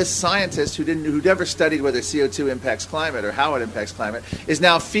 Suddenly this scientist who never studied whether CO2 impacts climate or how it impacts climate is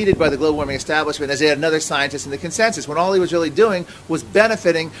now feeded by the global warming establishment as yet another scientist in the consensus, when all he was really doing was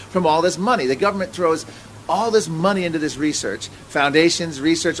benefiting from all this money. The government throws all this money into this research. Foundations,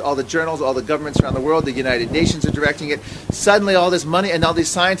 research, all the journals, all the governments around the world, the United Nations are directing it. Suddenly all this money and all these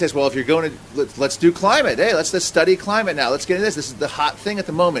scientists, well, if you're going to, let's do climate. Hey, let's just study climate now. Let's get into this. This is the hot thing at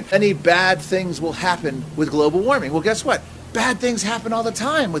the moment. Any bad things will happen with global warming. Well, guess what? Bad things happen all the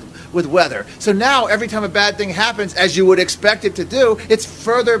time with weather. So now every time a bad thing happens, as you would expect it to do, it's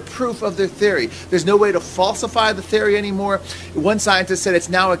further proof of their theory. There's no way to falsify the theory anymore. One scientist said it's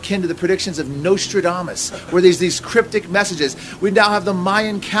now akin to the predictions of Nostradamus, where there's these cryptic messages. We now have the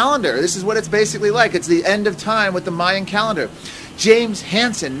Mayan calendar. This is what it's basically like. It's the end of time with the Mayan calendar. James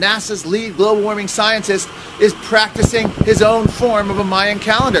Hansen, NASA's lead global warming scientist, is practicing his own form of a Mayan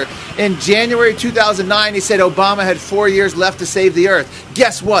calendar. In January 2009, he said Obama had 4 years left to save the Earth.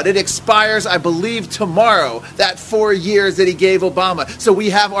 Guess what? It expires, I believe, tomorrow, that 4 years that he gave Obama. So we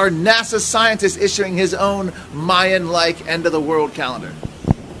have our NASA scientist issuing his own Mayan-like end-of-the-world calendar.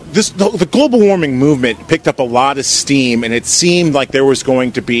 The global warming movement picked up a lot of steam, and it seemed like there was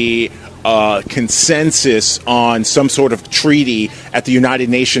going to be consensus on some sort of treaty at the United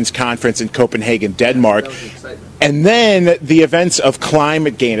Nations conference in Copenhagen, Denmark. And then the events of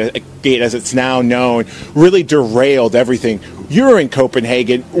ClimateGate, as it's now known, really derailed everything. You're in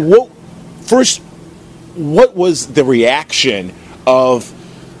Copenhagen. What was the reaction of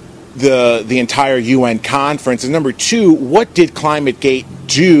the entire UN conference? And number two, what did ClimateGate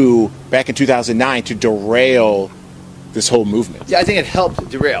do back in 2009 to derail this whole movement? Yeah, I think it helped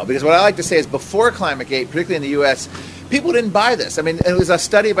derail, because what I like to say is before ClimateGate, particularly in the U.S., people didn't buy this. I mean, it was a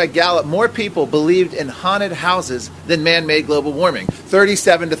study by Gallup. More people believed in haunted houses than man-made global warming,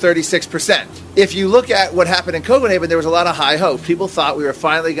 37 to 36%. If you look at what happened in Copenhagen, there was a lot of high hope. People thought we were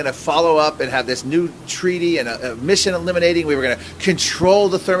finally going to follow up and have this new treaty and a emission eliminating. We were going to control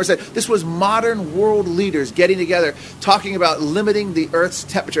the thermostat. This was modern world leaders getting together, talking about limiting the Earth's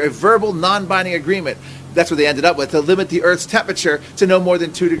temperature, a verbal non-binding agreement. That's what they ended up with, to limit the Earth's temperature to no more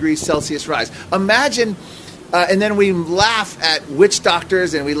than 2 degrees Celsius rise. Imagine, and then we laugh at witch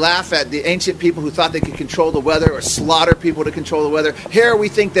doctors and we laugh at the ancient people who thought they could control the weather or slaughter people to control the weather. Here we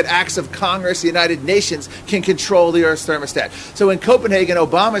think that acts of Congress, the United Nations, can control the Earth's thermostat. So in Copenhagen,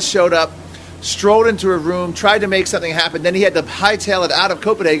 Obama showed up, strolled into a room, tried to make something happen. Then he had to hightail it out of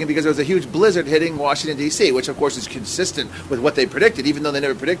Copenhagen because there was a huge blizzard hitting Washington, D.C., which, of course, is consistent with what they predicted, even though they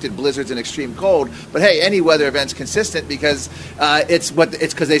never predicted blizzards and extreme cold. But, hey, any weather event's consistent because it's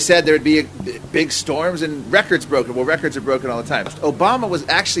because they said there would be big storms and records broken. Well, records are broken all the time. Obama was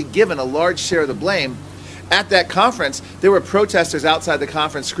actually given a large share of the blame. At that conference, there were protesters outside the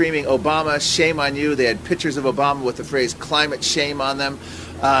conference screaming, "Obama, shame on you." They had pictures of Obama with the phrase "climate shame" on them.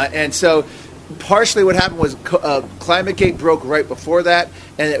 And so partially what happened was ClimateGate broke right before that,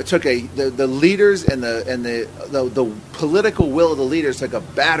 and it took the leaders and the political will of the leaders took a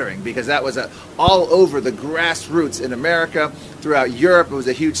battering, because that was all over the grassroots in America, throughout Europe. It was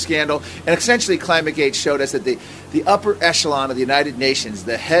a huge scandal, and essentially ClimateGate showed us that the upper echelon of the United Nations,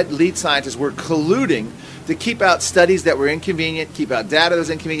 the head lead scientists, were colluding to keep out studies that were inconvenient, keep out data that was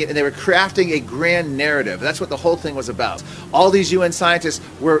inconvenient, and they were crafting a grand narrative. That's what the whole thing was about. All these UN scientists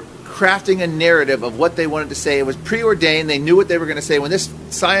were crafting a narrative of what they wanted to say. It was preordained. They knew what they were going to say. When this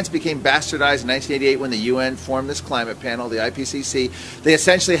science became bastardized in 1988, when the UN formed this climate panel, the IPCC, they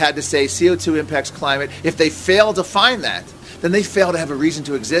essentially had to say CO2 impacts climate. If they fail to find that, then they fail to have a reason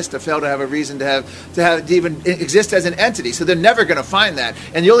to exist, or fail to have a reason to even exist as an entity. So they're never going to find that.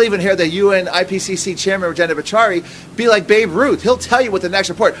 And you'll even hear the UN IPCC chairman, Representative Bachari, be like Babe Ruth. He'll tell you what the next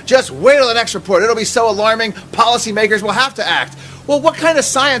report. Just wait till the next report. It'll be so alarming, policymakers will have to act. Well, what kind of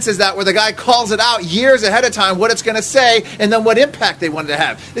science is that where the guy calls it out years ahead of time what it's going to say and then what impact they wanted to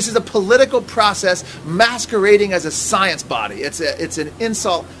have? This is a political process masquerading as a science body. It's an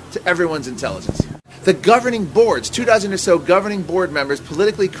insult to everyone's intelligence. The governing boards, 24 or so governing board members,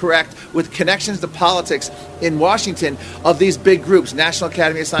 politically correct with connections to politics in Washington of these big groups, National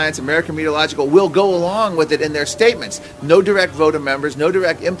Academy of Science, American Meteorological, will go along with it in their statements. No direct vote of members, no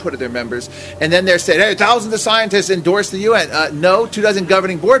direct input of their members. And then they're saying, hey, thousands of scientists endorse the UN. No, 24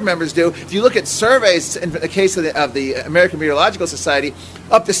 governing board members do. If you look at surveys in the case of the American Meteorological Society,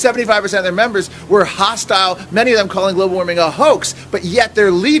 up to 75% of their members were hostile, many of them calling global warming a hoax, but yet their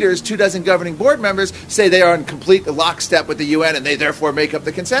leaders, 24 governing board members, say they are in complete lockstep with the UN and they therefore make up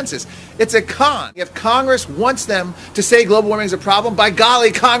the consensus. It's a con. If Congress wants them to say global warming is a problem, by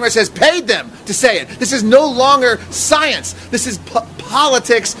golly, Congress has paid them to say it. This is no longer science. This is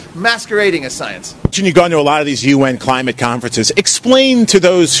politics masquerading as science. You've gone to a lot of these UN climate conferences. Explain to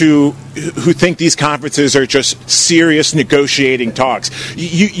those who think these conferences are just serious negotiating talks.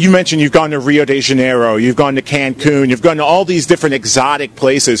 You mentioned you've gone to Rio de Janeiro, you've gone to Cancun, you've gone to all these different exotic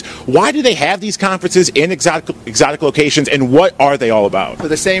places. Why do they have these conferences in exotic locations, and what are they all about? For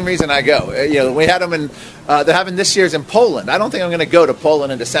the same reason I go. We had them in. They're having this year's in Poland. I don't think I'm going to go to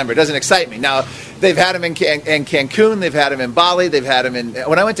Poland in December. It doesn't excite me. Now, they've had them in Cancun. They've had them in Bali. They've had them in.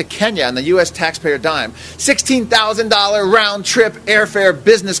 When I went to Kenya on the U.S. taxpayer dime, $16,000 round trip airfare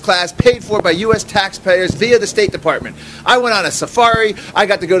business class paid for by U.S. taxpayers via the State Department. I went on a safari. I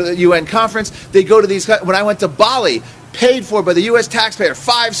got to go to the UN conference. They go to these. When I went to Bali, paid for by the U.S. taxpayer,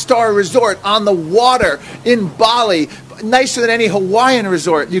 5-star resort on the water in Bali, nicer than any Hawaiian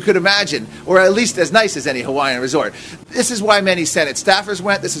resort you could imagine, or at least as nice as any Hawaiian resort. This is why many Senate staffers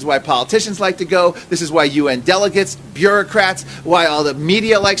went. This is why politicians like to go. This is why UN delegates, bureaucrats, why all the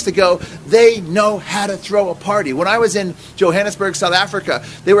media likes to go. They know how to throw a party. When I was in Johannesburg, South Africa,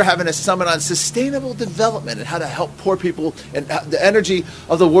 they were having a summit on sustainable development and how to help poor people and the energy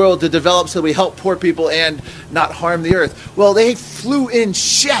of the world to develop so we help poor people and not harm the earth. Well, they flew in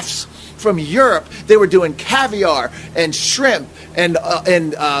chefs from Europe. They were doing caviar and shrimp and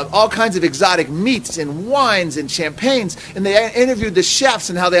all kinds of exotic meats and wines and champagnes, and they interviewed the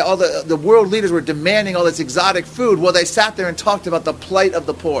chefs and how all the world leaders were demanding all this exotic food while they sat there and talked about the plight of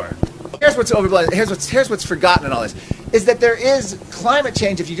the poor. Here's what's overblown. Here's what's forgotten in all this, is that there is climate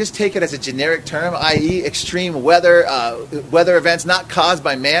change, if you just take it as a generic term, i.e. extreme weather events not caused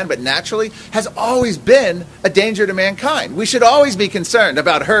by man but naturally, has always been a danger to mankind. We should always be concerned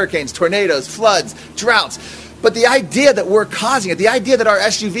about hurricanes, tornadoes, floods, droughts. But the idea that we're causing it, the idea that our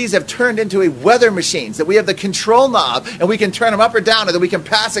SUVs have turned into weather machines, that we have the control knob and we can turn them up or down, or that we can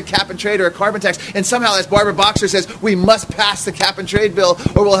pass a cap and trade or a carbon tax, and somehow, as Barbara Boxer says, we must pass the cap and trade bill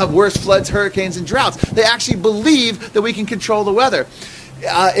or we'll have worse floods, hurricanes, and droughts. They actually believe that we can control the weather.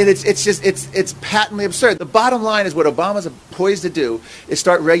 And it's patently absurd. The bottom line is what Obama's poised to do is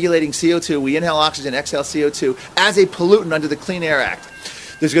start regulating CO2. We inhale oxygen, exhale CO2 as a pollutant under the Clean Air Act.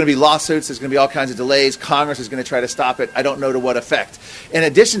 There's going to be lawsuits. There's going to be all kinds of delays. Congress is going to try to stop it. I don't know to what effect. In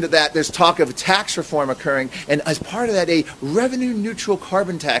addition to that, there's talk of tax reform occurring, and as part of that, a revenue-neutral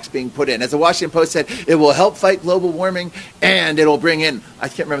carbon tax being put in. As the Washington Post said, it will help fight global warming, and it will bring in, I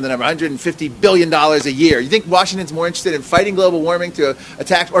can't remember the number, $150 billion a year. You think Washington's more interested in fighting global warming through a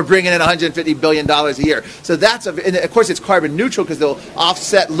tax or bringing in $150 billion a year? So that's, and of course, it's carbon neutral because they'll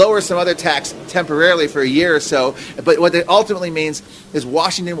lower some other tax temporarily for a year or so. But what it ultimately means is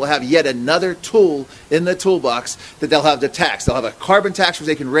Washington will have yet another tool in the toolbox that they'll have to tax. They'll have a carbon tax which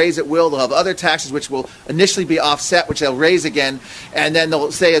they can raise at will. They'll have other taxes which will initially be offset, which they'll raise again, and then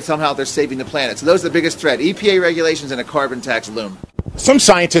they'll say that somehow they're saving the planet. So those are the biggest threat: EPA regulations and a carbon tax loom. Some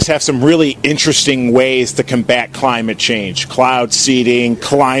scientists have some really interesting ways to combat climate change. Cloud seeding,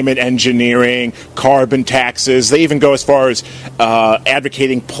 climate engineering, carbon taxes. They even go as far as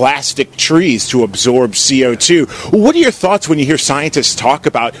advocating plastic trees to absorb CO2. What are your thoughts when you hear scientists talk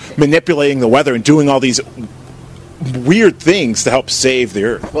about manipulating the weather and doing all these weird things to help save the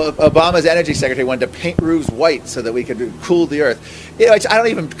Earth? Well, Obama's energy secretary wanted to paint roofs white so that we could cool the Earth. I don't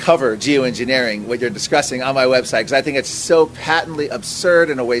even cover geoengineering, what you're discussing, on my website, because I think it's so patently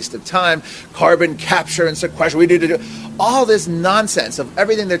absurd and a waste of time. Carbon capture and sequestration, we need to do all this nonsense of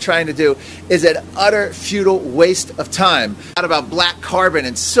everything they're trying to do is an utter futile waste of time. Not about black carbon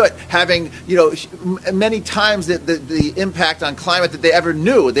and soot having, many times the impact on climate that they ever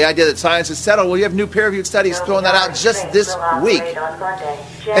knew. The idea that science is settled. Well, you have new peer-reviewed studies throwing that out just this week.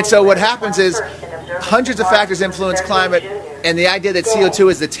 And so what happens is hundreds of factors influence climate, and the idea that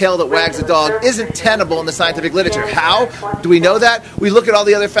CO2 is the tail that wags the dog isn't tenable in the scientific literature. How do we know that? We look at all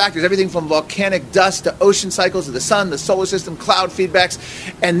the other factors, everything from volcanic dust to ocean cycles to the sun, the solar system, cloud feedbacks,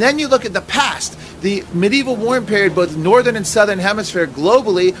 and then you look at the past. The medieval warm period, both northern and southern hemisphere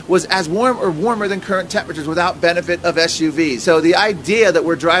globally, was as warm or warmer than current temperatures without benefit of SUVs. So the idea that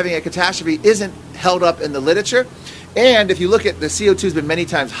we're driving a catastrophe isn't held up in the literature. And if you look at the CO2 has been many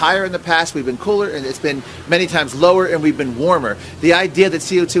times higher in the past, we've been cooler, and it's been many times lower, and we've been warmer. The idea that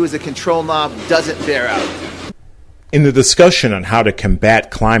CO2 is a control knob doesn't bear out. In the discussion on how to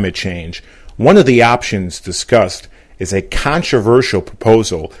combat climate change, one of the options discussed is a controversial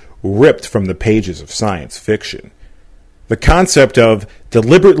proposal ripped from the pages of science fiction. The concept of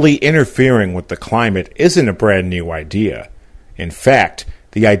deliberately interfering with the climate isn't a brand new idea. In fact,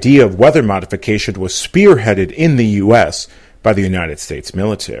 the idea of weather modification was spearheaded in the U.S. by the United States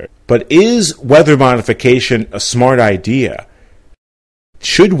military. But is weather modification a smart idea?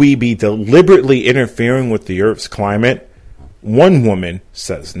 Should we be deliberately interfering with the Earth's climate? One woman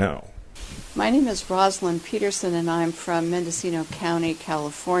says no. My name is Rosalind Peterson, and I'm from Mendocino County,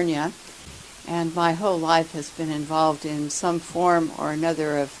 California. And my whole life has been involved in some form or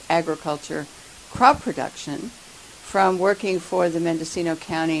another of agriculture, crop production, from working for the Mendocino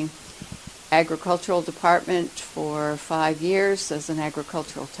County Agricultural Department for 5 years as an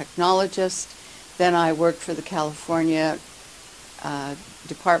agricultural technologist. Then I worked for the California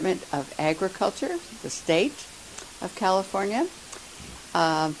Department of Agriculture, the state of California,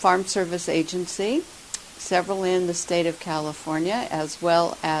 Farm Service Agency, several in the state of California, as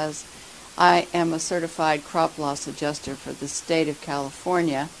well as I am a certified crop loss adjuster for the state of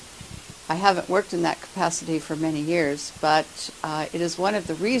California. I haven't worked in that capacity for many years, but it is one of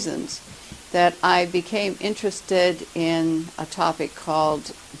the reasons that I became interested in a topic called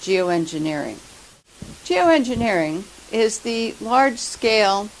geoengineering. Geoengineering is the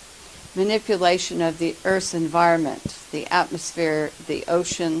large-scale manipulation of the Earth's environment, the atmosphere, the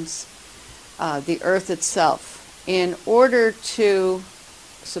oceans, the Earth itself, in order to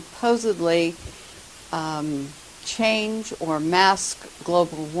supposedly change or mask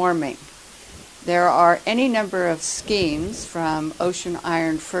global warming. There are any number of schemes, from ocean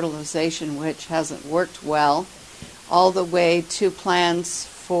iron fertilization, which hasn't worked well, all the way to plans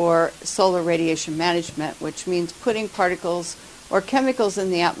for solar radiation management, which means putting particles or chemicals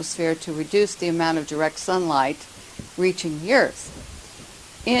in the atmosphere to reduce the amount of direct sunlight reaching the Earth.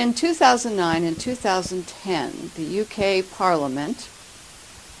 In 2009 and 2010, the UK Parliament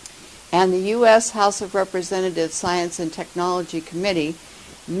and the US House of Representatives Science and Technology Committee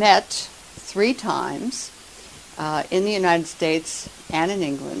met 3 times in the United States and in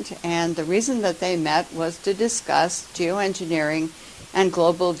England, and the reason that they met was to discuss geoengineering and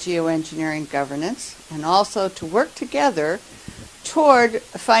global geoengineering governance, and also to work together toward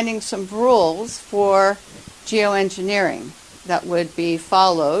finding some rules for geoengineering that would be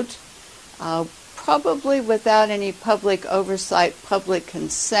followed, probably without any public oversight, public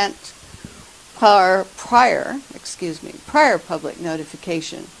consent, prior public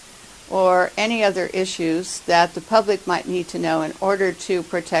notification, or any other issues that the public might need to know in order to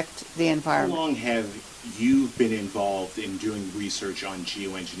protect the environment. How long have you been involved in doing research on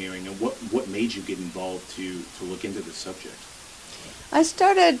geoengineering, and what made you get involved to look into this subject? I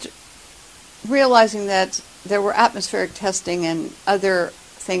started realizing that there were atmospheric testing and other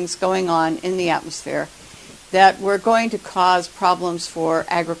things going on in the atmosphere that were going to cause problems for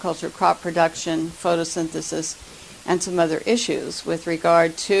agriculture, crop production, photosynthesis, and some other issues with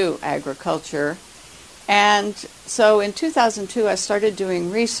regard to agriculture. And so in 2002, I started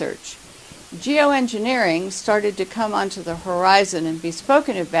doing research. Geoengineering started to come onto the horizon and be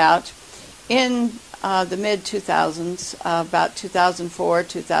spoken about in the mid-2000s, about 2004,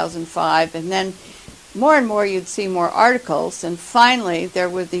 2005, and then more and more you'd see more articles, and finally there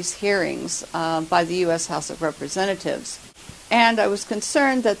were these hearings by the U.S. House of Representatives. And I was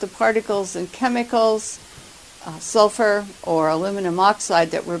concerned that the particles and chemicals, sulfur or aluminum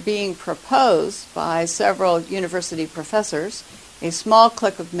oxide, that were being proposed by several university professors, a small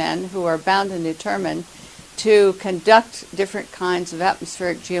clique of men who are bound and determined to conduct different kinds of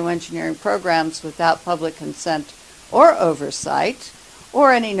atmospheric geoengineering programs without public consent or oversight,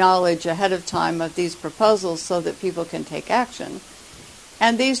 or any knowledge ahead of time of these proposals so that people can take action.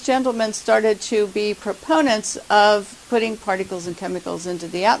 And these gentlemen started to be proponents of putting particles and chemicals into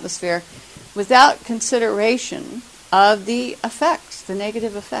the atmosphere without consideration of the effects, the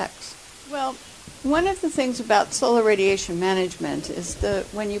negative effects. Well, one of the things about solar radiation management is that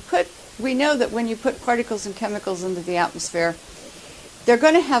we know that when you put particles and chemicals into the atmosphere, they're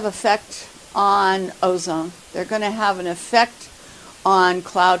going to have effect on ozone, they're going to have an effect on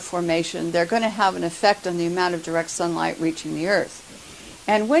cloud formation, they're going to have an effect on the amount of direct sunlight reaching the Earth.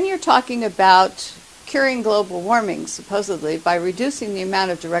 And when you're talking about curing global warming, supposedly, by reducing the amount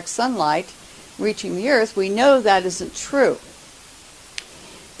of direct sunlight reaching the Earth, we know that isn't true.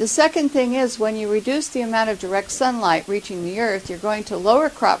 The second thing is, when you reduce the amount of direct sunlight reaching the Earth, you're going to lower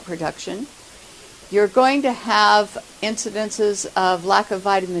crop production, You're going to have incidences of lack of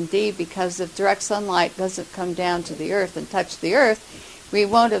vitamin D because if direct sunlight doesn't come down to the earth and touch the earth, we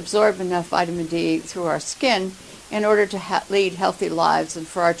won't absorb enough vitamin D through our skin in order to lead healthy lives and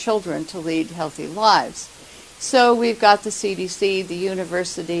for our children to lead healthy lives. So we've got the CDC, the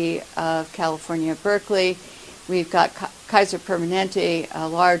University of California, Berkeley, we've got Kaiser Permanente, a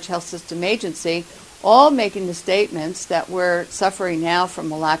large health system agency, all making the statements that we're suffering now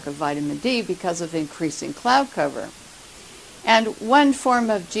from a lack of vitamin D because of increasing cloud cover. And one form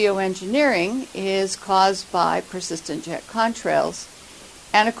of geoengineering is caused by persistent jet contrails.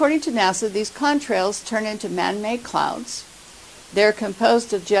 And according to NASA, these contrails turn into man-made clouds. They're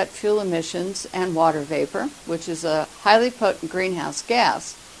composed of jet fuel emissions and water vapor, which is a highly potent greenhouse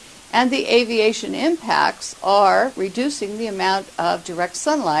gas. And the aviation impacts are reducing the amount of direct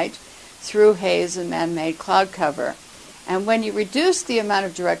sunlight through haze and man-made cloud cover. And when you reduce the amount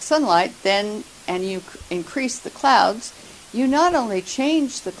of direct sunlight, and you increase the clouds, you not only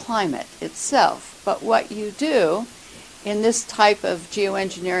change the climate itself, but what you do in this type of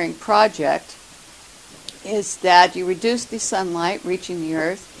geoengineering project is that you reduce the sunlight reaching the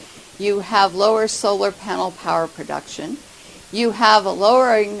earth, you have lower solar panel power production, you have a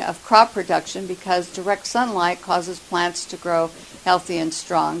lowering of crop production because direct sunlight causes plants to grow healthy and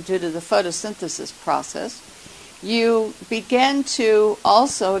strong due to the photosynthesis process. You begin to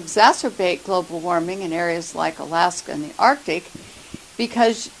also exacerbate global warming in areas like Alaska and the Arctic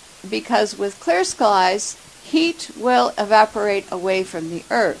because with clear skies, heat will evaporate away from the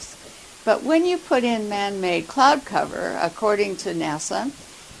earth. But when you put in man-made cloud cover, according to NASA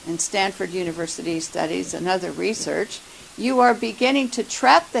and Stanford University studies and other research, you are beginning to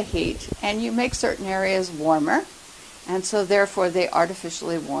trap the heat and you make certain areas warmer, and so therefore they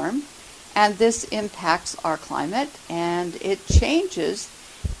artificially warm. And this impacts our climate and it changes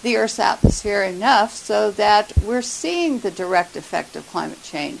the Earth's atmosphere enough so that we're seeing the direct effect of climate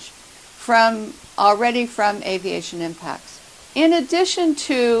change already from aviation impacts. In addition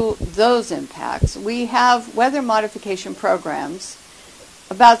to those impacts, we have weather modification programs,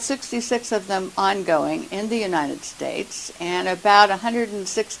 about 66 of them ongoing in the United States, and about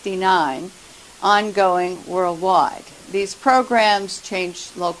 169 ongoing worldwide. These programs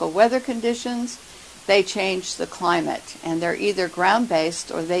change local weather conditions, they change the climate, and they're either ground-based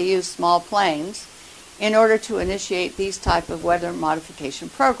or they use small planes in order to initiate these type of weather modification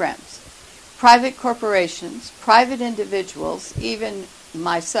programs. Private corporations, private individuals, even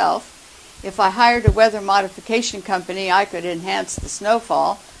myself, if I hired a weather modification company, I could enhance the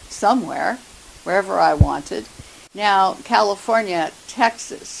snowfall somewhere, wherever I wanted. Now, California,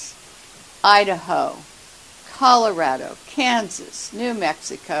 Texas, Idaho, Colorado, Kansas, New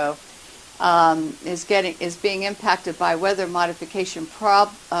Mexico is being impacted by weather modification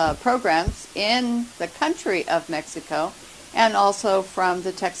programs in the country of Mexico and also from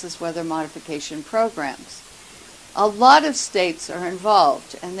the Texas weather modification programs. A lot of states are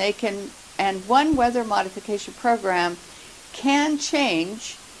involved, and one weather modification program can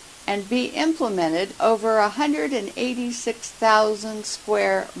change and be implemented over 186,000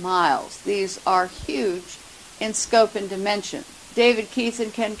 square miles. These are huge in scope and dimension. David Keith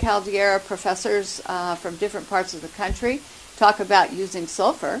and Ken Caldiera, professors from different parts of the country, talk about using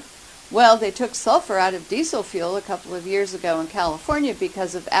sulfur. Well, they took sulfur out of diesel fuel a couple of years ago in California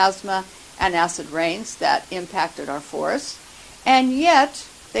because of asthma and acid rains that impacted our forests. And yet,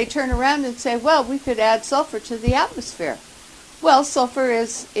 they turn around and say, well, we could add sulfur to the atmosphere. Well, sulfur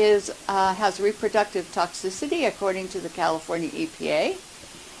has reproductive toxicity according to the California EPA.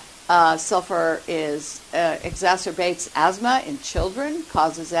 Sulfur exacerbates asthma in children,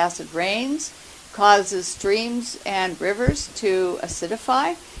 causes acid rains, causes streams and rivers to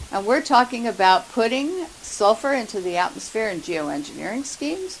acidify. And we're talking about putting sulfur into the atmosphere in geoengineering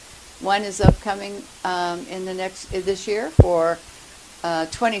schemes. One is upcoming this year for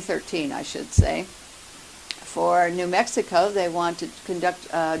 2013, I should say. For New Mexico, they want to conduct,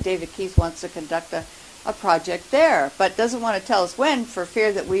 David Keith wants to conduct a project there, but doesn't want to tell us when for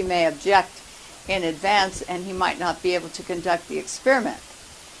fear that we may object in advance and he might not be able to conduct the experiment.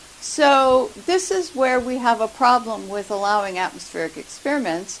 So this is where we have a problem with allowing atmospheric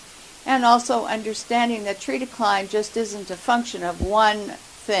experiments and also understanding that tree decline just isn't a function of one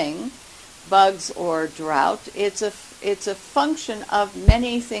thing, bugs or drought. It's a function of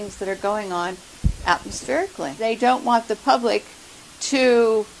many things that are going on atmospherically. They don't want the public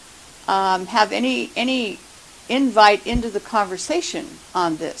to have any invite into the conversation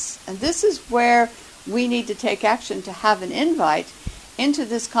on this. And this is where we need to take action to have an invite into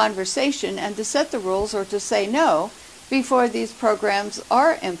this conversation and to set the rules or to say no before these programs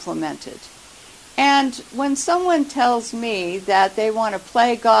are implemented. And when someone tells me that they want to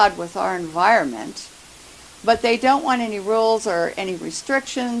play God with our environment, but they don't want any rules or any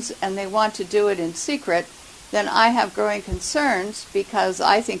restrictions, and they want to do it in secret, then I have growing concerns, because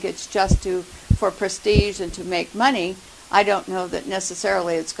I think it's just for prestige and to make money. I don't know that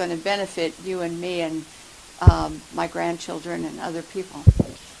necessarily it's going to benefit you and me and my grandchildren and other people.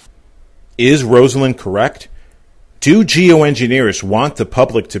 Is Rosalind correct? Do geoengineers want the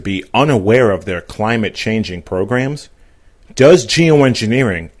public to be unaware of their climate-changing programs? Does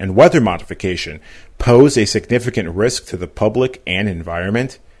geoengineering and weather modification pose a significant risk to the public and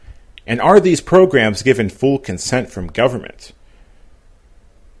environment? And are these programs given full consent from government?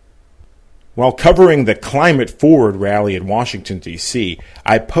 While covering the Climate Forward rally in Washington, D.C.,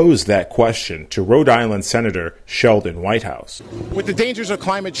 I posed that question to Rhode Island Senator Sheldon Whitehouse. With the dangers of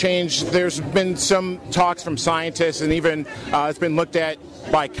climate change, there's been some talks from scientists, and even it's been looked at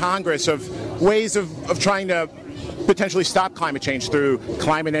by Congress, of ways of trying to potentially stop climate change through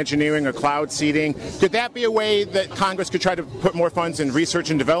climate engineering or cloud seeding. Could that be a way that Congress could try to put more funds in research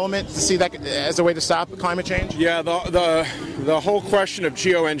and development to see that as a way to stop climate change? Yeah, the whole question of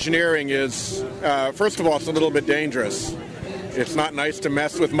geoengineering is, first of all, it's a little bit dangerous. It's not nice to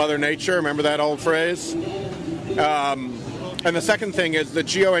mess with Mother Nature. Remember that old phrase? And the second thing is that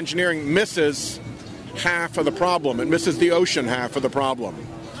geoengineering misses half of the problem. It misses the ocean half of the problem.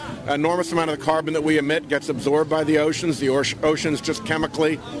 An enormous amount of the carbon that we emit gets absorbed by the oceans. The oceans just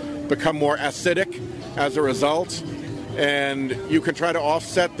chemically become more acidic as a result. And you can try to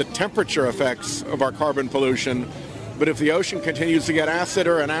offset the temperature effects of our carbon pollution. But if the ocean continues to get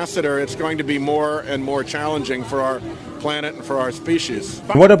acider and acider, it's going to be more and more challenging for our planet and for our species.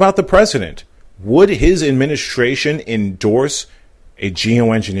 What about the president? Would his administration endorse a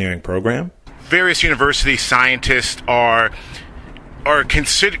geoengineering program? Various university scientists are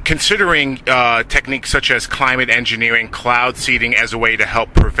considering techniques such as climate engineering, cloud seeding as a way to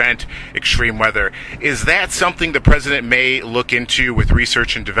help prevent extreme weather. Is that something the president may look into with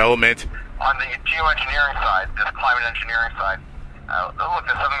research and development? On the geoengineering side, this climate engineering side, look,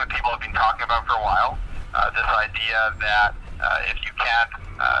 there's something that people have been talking about for a while. This idea that if you can't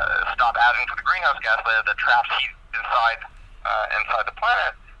stop adding to the greenhouse gas layer that traps heat inside the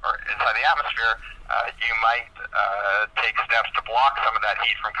planet or inside the atmosphere, you might take steps to block some of that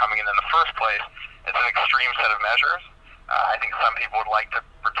heat from coming in the first place. It's an extreme set of measures. I think some people would like to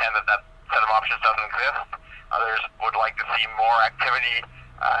pretend that set of options doesn't exist. Others would like to see more activity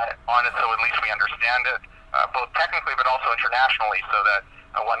on it so at least we understand it, both technically but also internationally, so that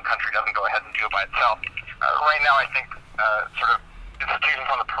one country doesn't go ahead and do it by itself. Right now I think sort of institutions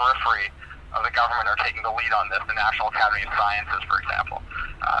on the periphery of the government are taking the lead on this, the National Academy of Sciences, for example,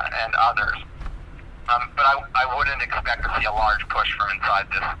 and others. But I wouldn't expect to see a large push from inside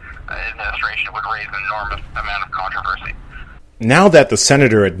this administration. It would raise an enormous amount of controversy. Now that the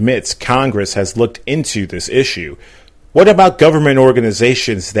senator admits Congress has looked into this issue, what about government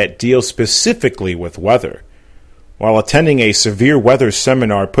organizations that deal specifically with weather? While attending a severe weather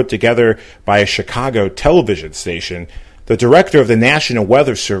seminar put together by a Chicago television station, the director of the National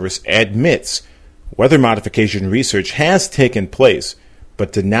Weather Service admits weather modification research has taken place,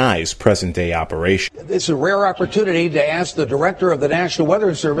 but denies present-day operation. It's a rare opportunity to ask the director of the National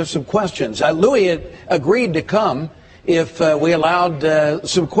Weather Service some questions. Louis had agreed to come if we allowed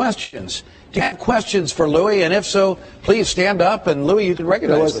some questions. Do you have questions for Louis? And if so, please stand up, and Louis, you can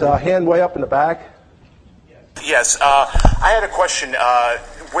recognize There was a hand way up in the back. Yes, I had a question.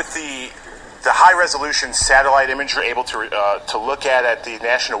 With the high-resolution satellite image you're able to look at the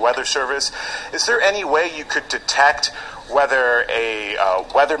National Weather Service, is there any way you could detect whether a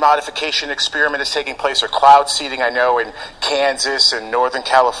weather modification experiment is taking place or cloud seeding? I know in Kansas and Northern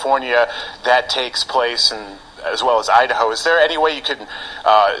California that takes place, and as well as Idaho. Is there any way you can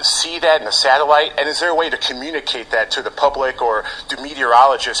see that in the satellite? And is there a way to communicate that to the public, or do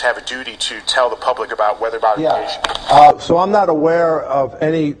meteorologists have a duty to tell the public about weather modification? Yeah. So I'm not aware of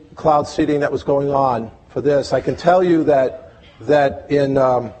any cloud seeding that was going on for this. I can tell you that in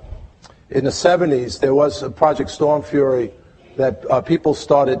the 70s there was a Project Storm Fury that people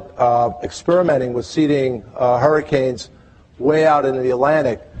started experimenting with seeding hurricanes way out in the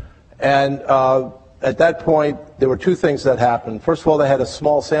Atlantic. And at that point, there were two things that happened. First of all, they had a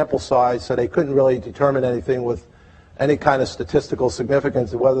small sample size, so they couldn't really determine anything with any kind of statistical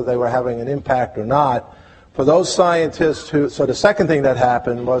significance of whether they were having an impact or not. For those scientists so the second thing that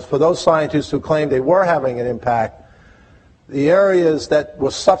happened was for those scientists who claimed they were having an impact, the areas that were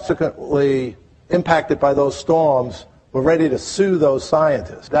subsequently impacted by those storms were ready to sue those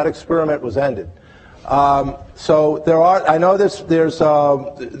scientists. That experiment was ended. So there are, I know there's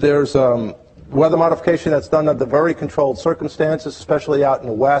weather modification that's done under very controlled circumstances, especially out in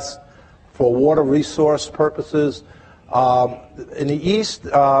the West, for water resource purposes. In the East,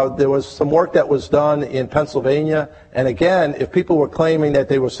 there was some work that was done in Pennsylvania, and again, if people were claiming that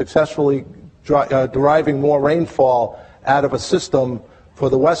they were successfully deriving more rainfall out of a system for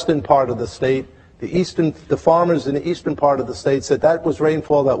the western part of the state, the farmers in the eastern part of the state said that was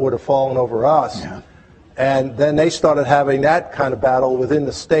rainfall that would have fallen over us. Yeah. And then they started having that kind of battle within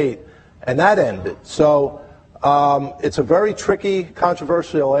the state, and that ended. So it's a very tricky,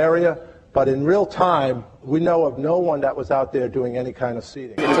 controversial area, but in real time, we know of no one that was out there doing any kind of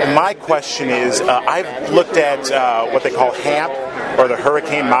seeding. My question is, I've looked at what they call HAMP, or the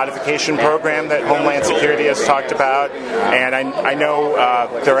Hurricane Modification Program that Homeland Security has talked about, and I know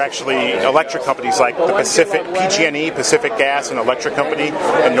there are actually electric companies like the PG&E, Pacific Gas and Electric Company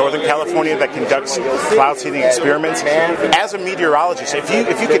in Northern California that conducts cloud seeding experiments. As a meteorologist, if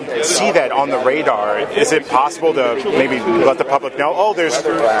you can see that on the radar, is it possible to maybe let the public know, oh, there's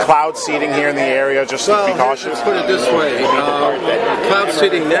cloud seeding here in the area, just be cautious? Put it this way, cloud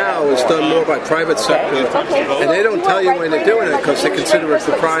seeding now is done more by private sector, and they don't tell you when they're doing it because they consider it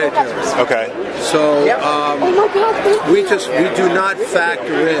proprietary. Okay. So we do not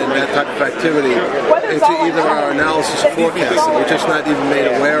factor in that type of activity into either our analysis or forecasting. We're just not even made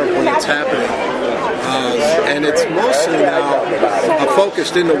aware of when it's happening. And it's mostly now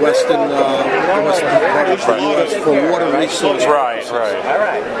focused in the western part of the U.S. for water resources. Right.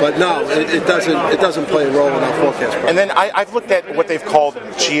 But no, it doesn't play a role in our forecast process. And then I've looked at what they've called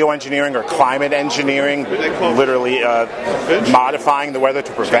geoengineering or climate engineering, literally modifying the weather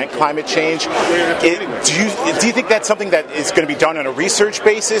to prevent climate change. Do you think that's something that is going to be done on a research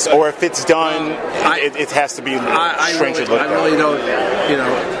basis, or if it's done, it has to be stringently looked at? I really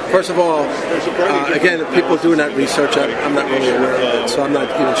don't. First of all, again, if people doing that research, I'm not really aware of it, so I'm not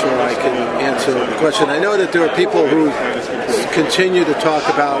even sure I can answer the question. I know that there are people who continue to talk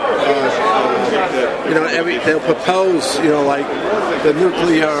about, they'll propose, like the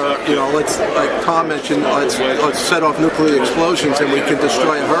nuclear, like Tom mentioned, let's set off nuclear explosions and we can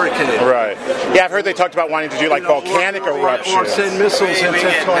destroy a hurricane. Right. Yeah, I've heard they talked about wanting to do like volcanic eruptions. Or send missiles into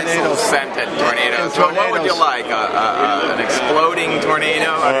tornadoes. Sent at tornadoes. So what would you like? An exploding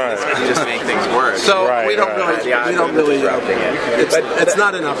tornado? This would just make things worse. So we don't really. It's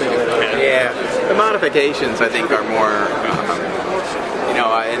not enough. Yeah, the modifications I think are more.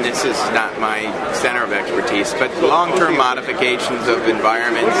 And this is not my center of expertise, but long-term modifications of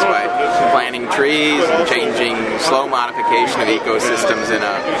environments by planting trees and changing slow modification of ecosystems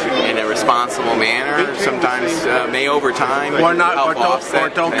in a responsible manner sometimes may over time or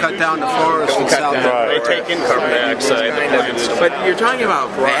don't cut down the forest and South. They take in carbon dioxide. But you're talking about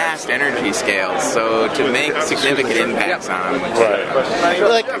vast energy scales, so to make significant impacts on them.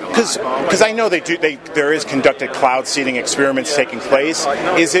 Right. Because I know there is conducted cloud seeding experiments taking place.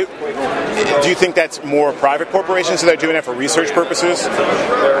 Do you think that's more private corporations that are doing it for research purposes? I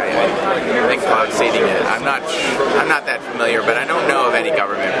think cloud seeding. I'm not that familiar, but I don't know of any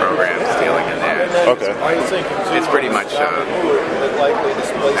government programs dealing in that. Okay. It's pretty much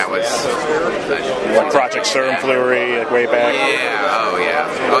that was like Project Sternflurry, like way back.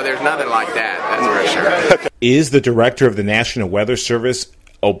 Yeah. Oh, there's nothing like that. That's for sure. Is the director of the National Weather Service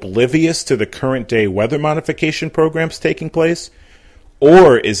oblivious to the current day weather modification programs taking place?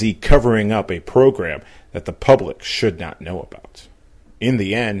 Or is he covering up a program that the public should not know about? In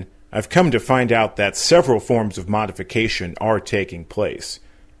the end, I've come to find out that several forms of modification are taking place.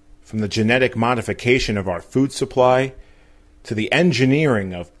 From the genetic modification of our food supply to the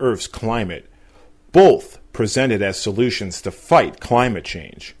engineering of Earth's climate, both presented as solutions to fight climate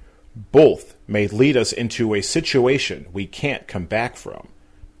change. Both may lead us into a situation we can't come back from.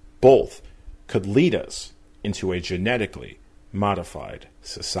 Both could lead us into a genetically modified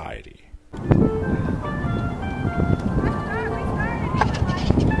society.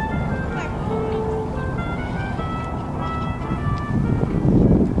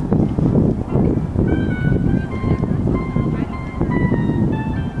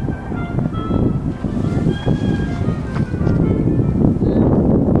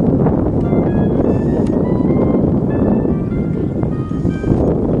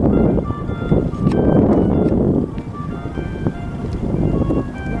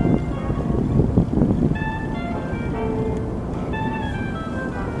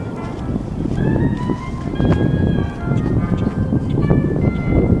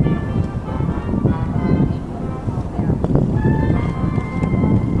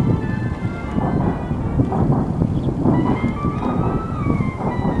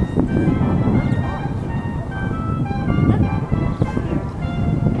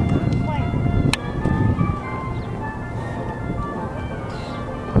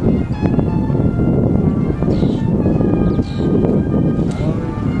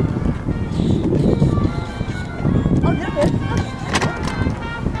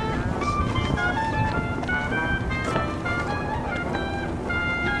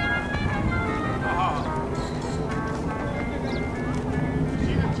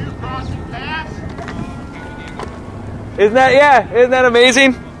 Isn't that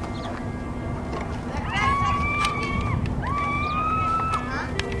amazing?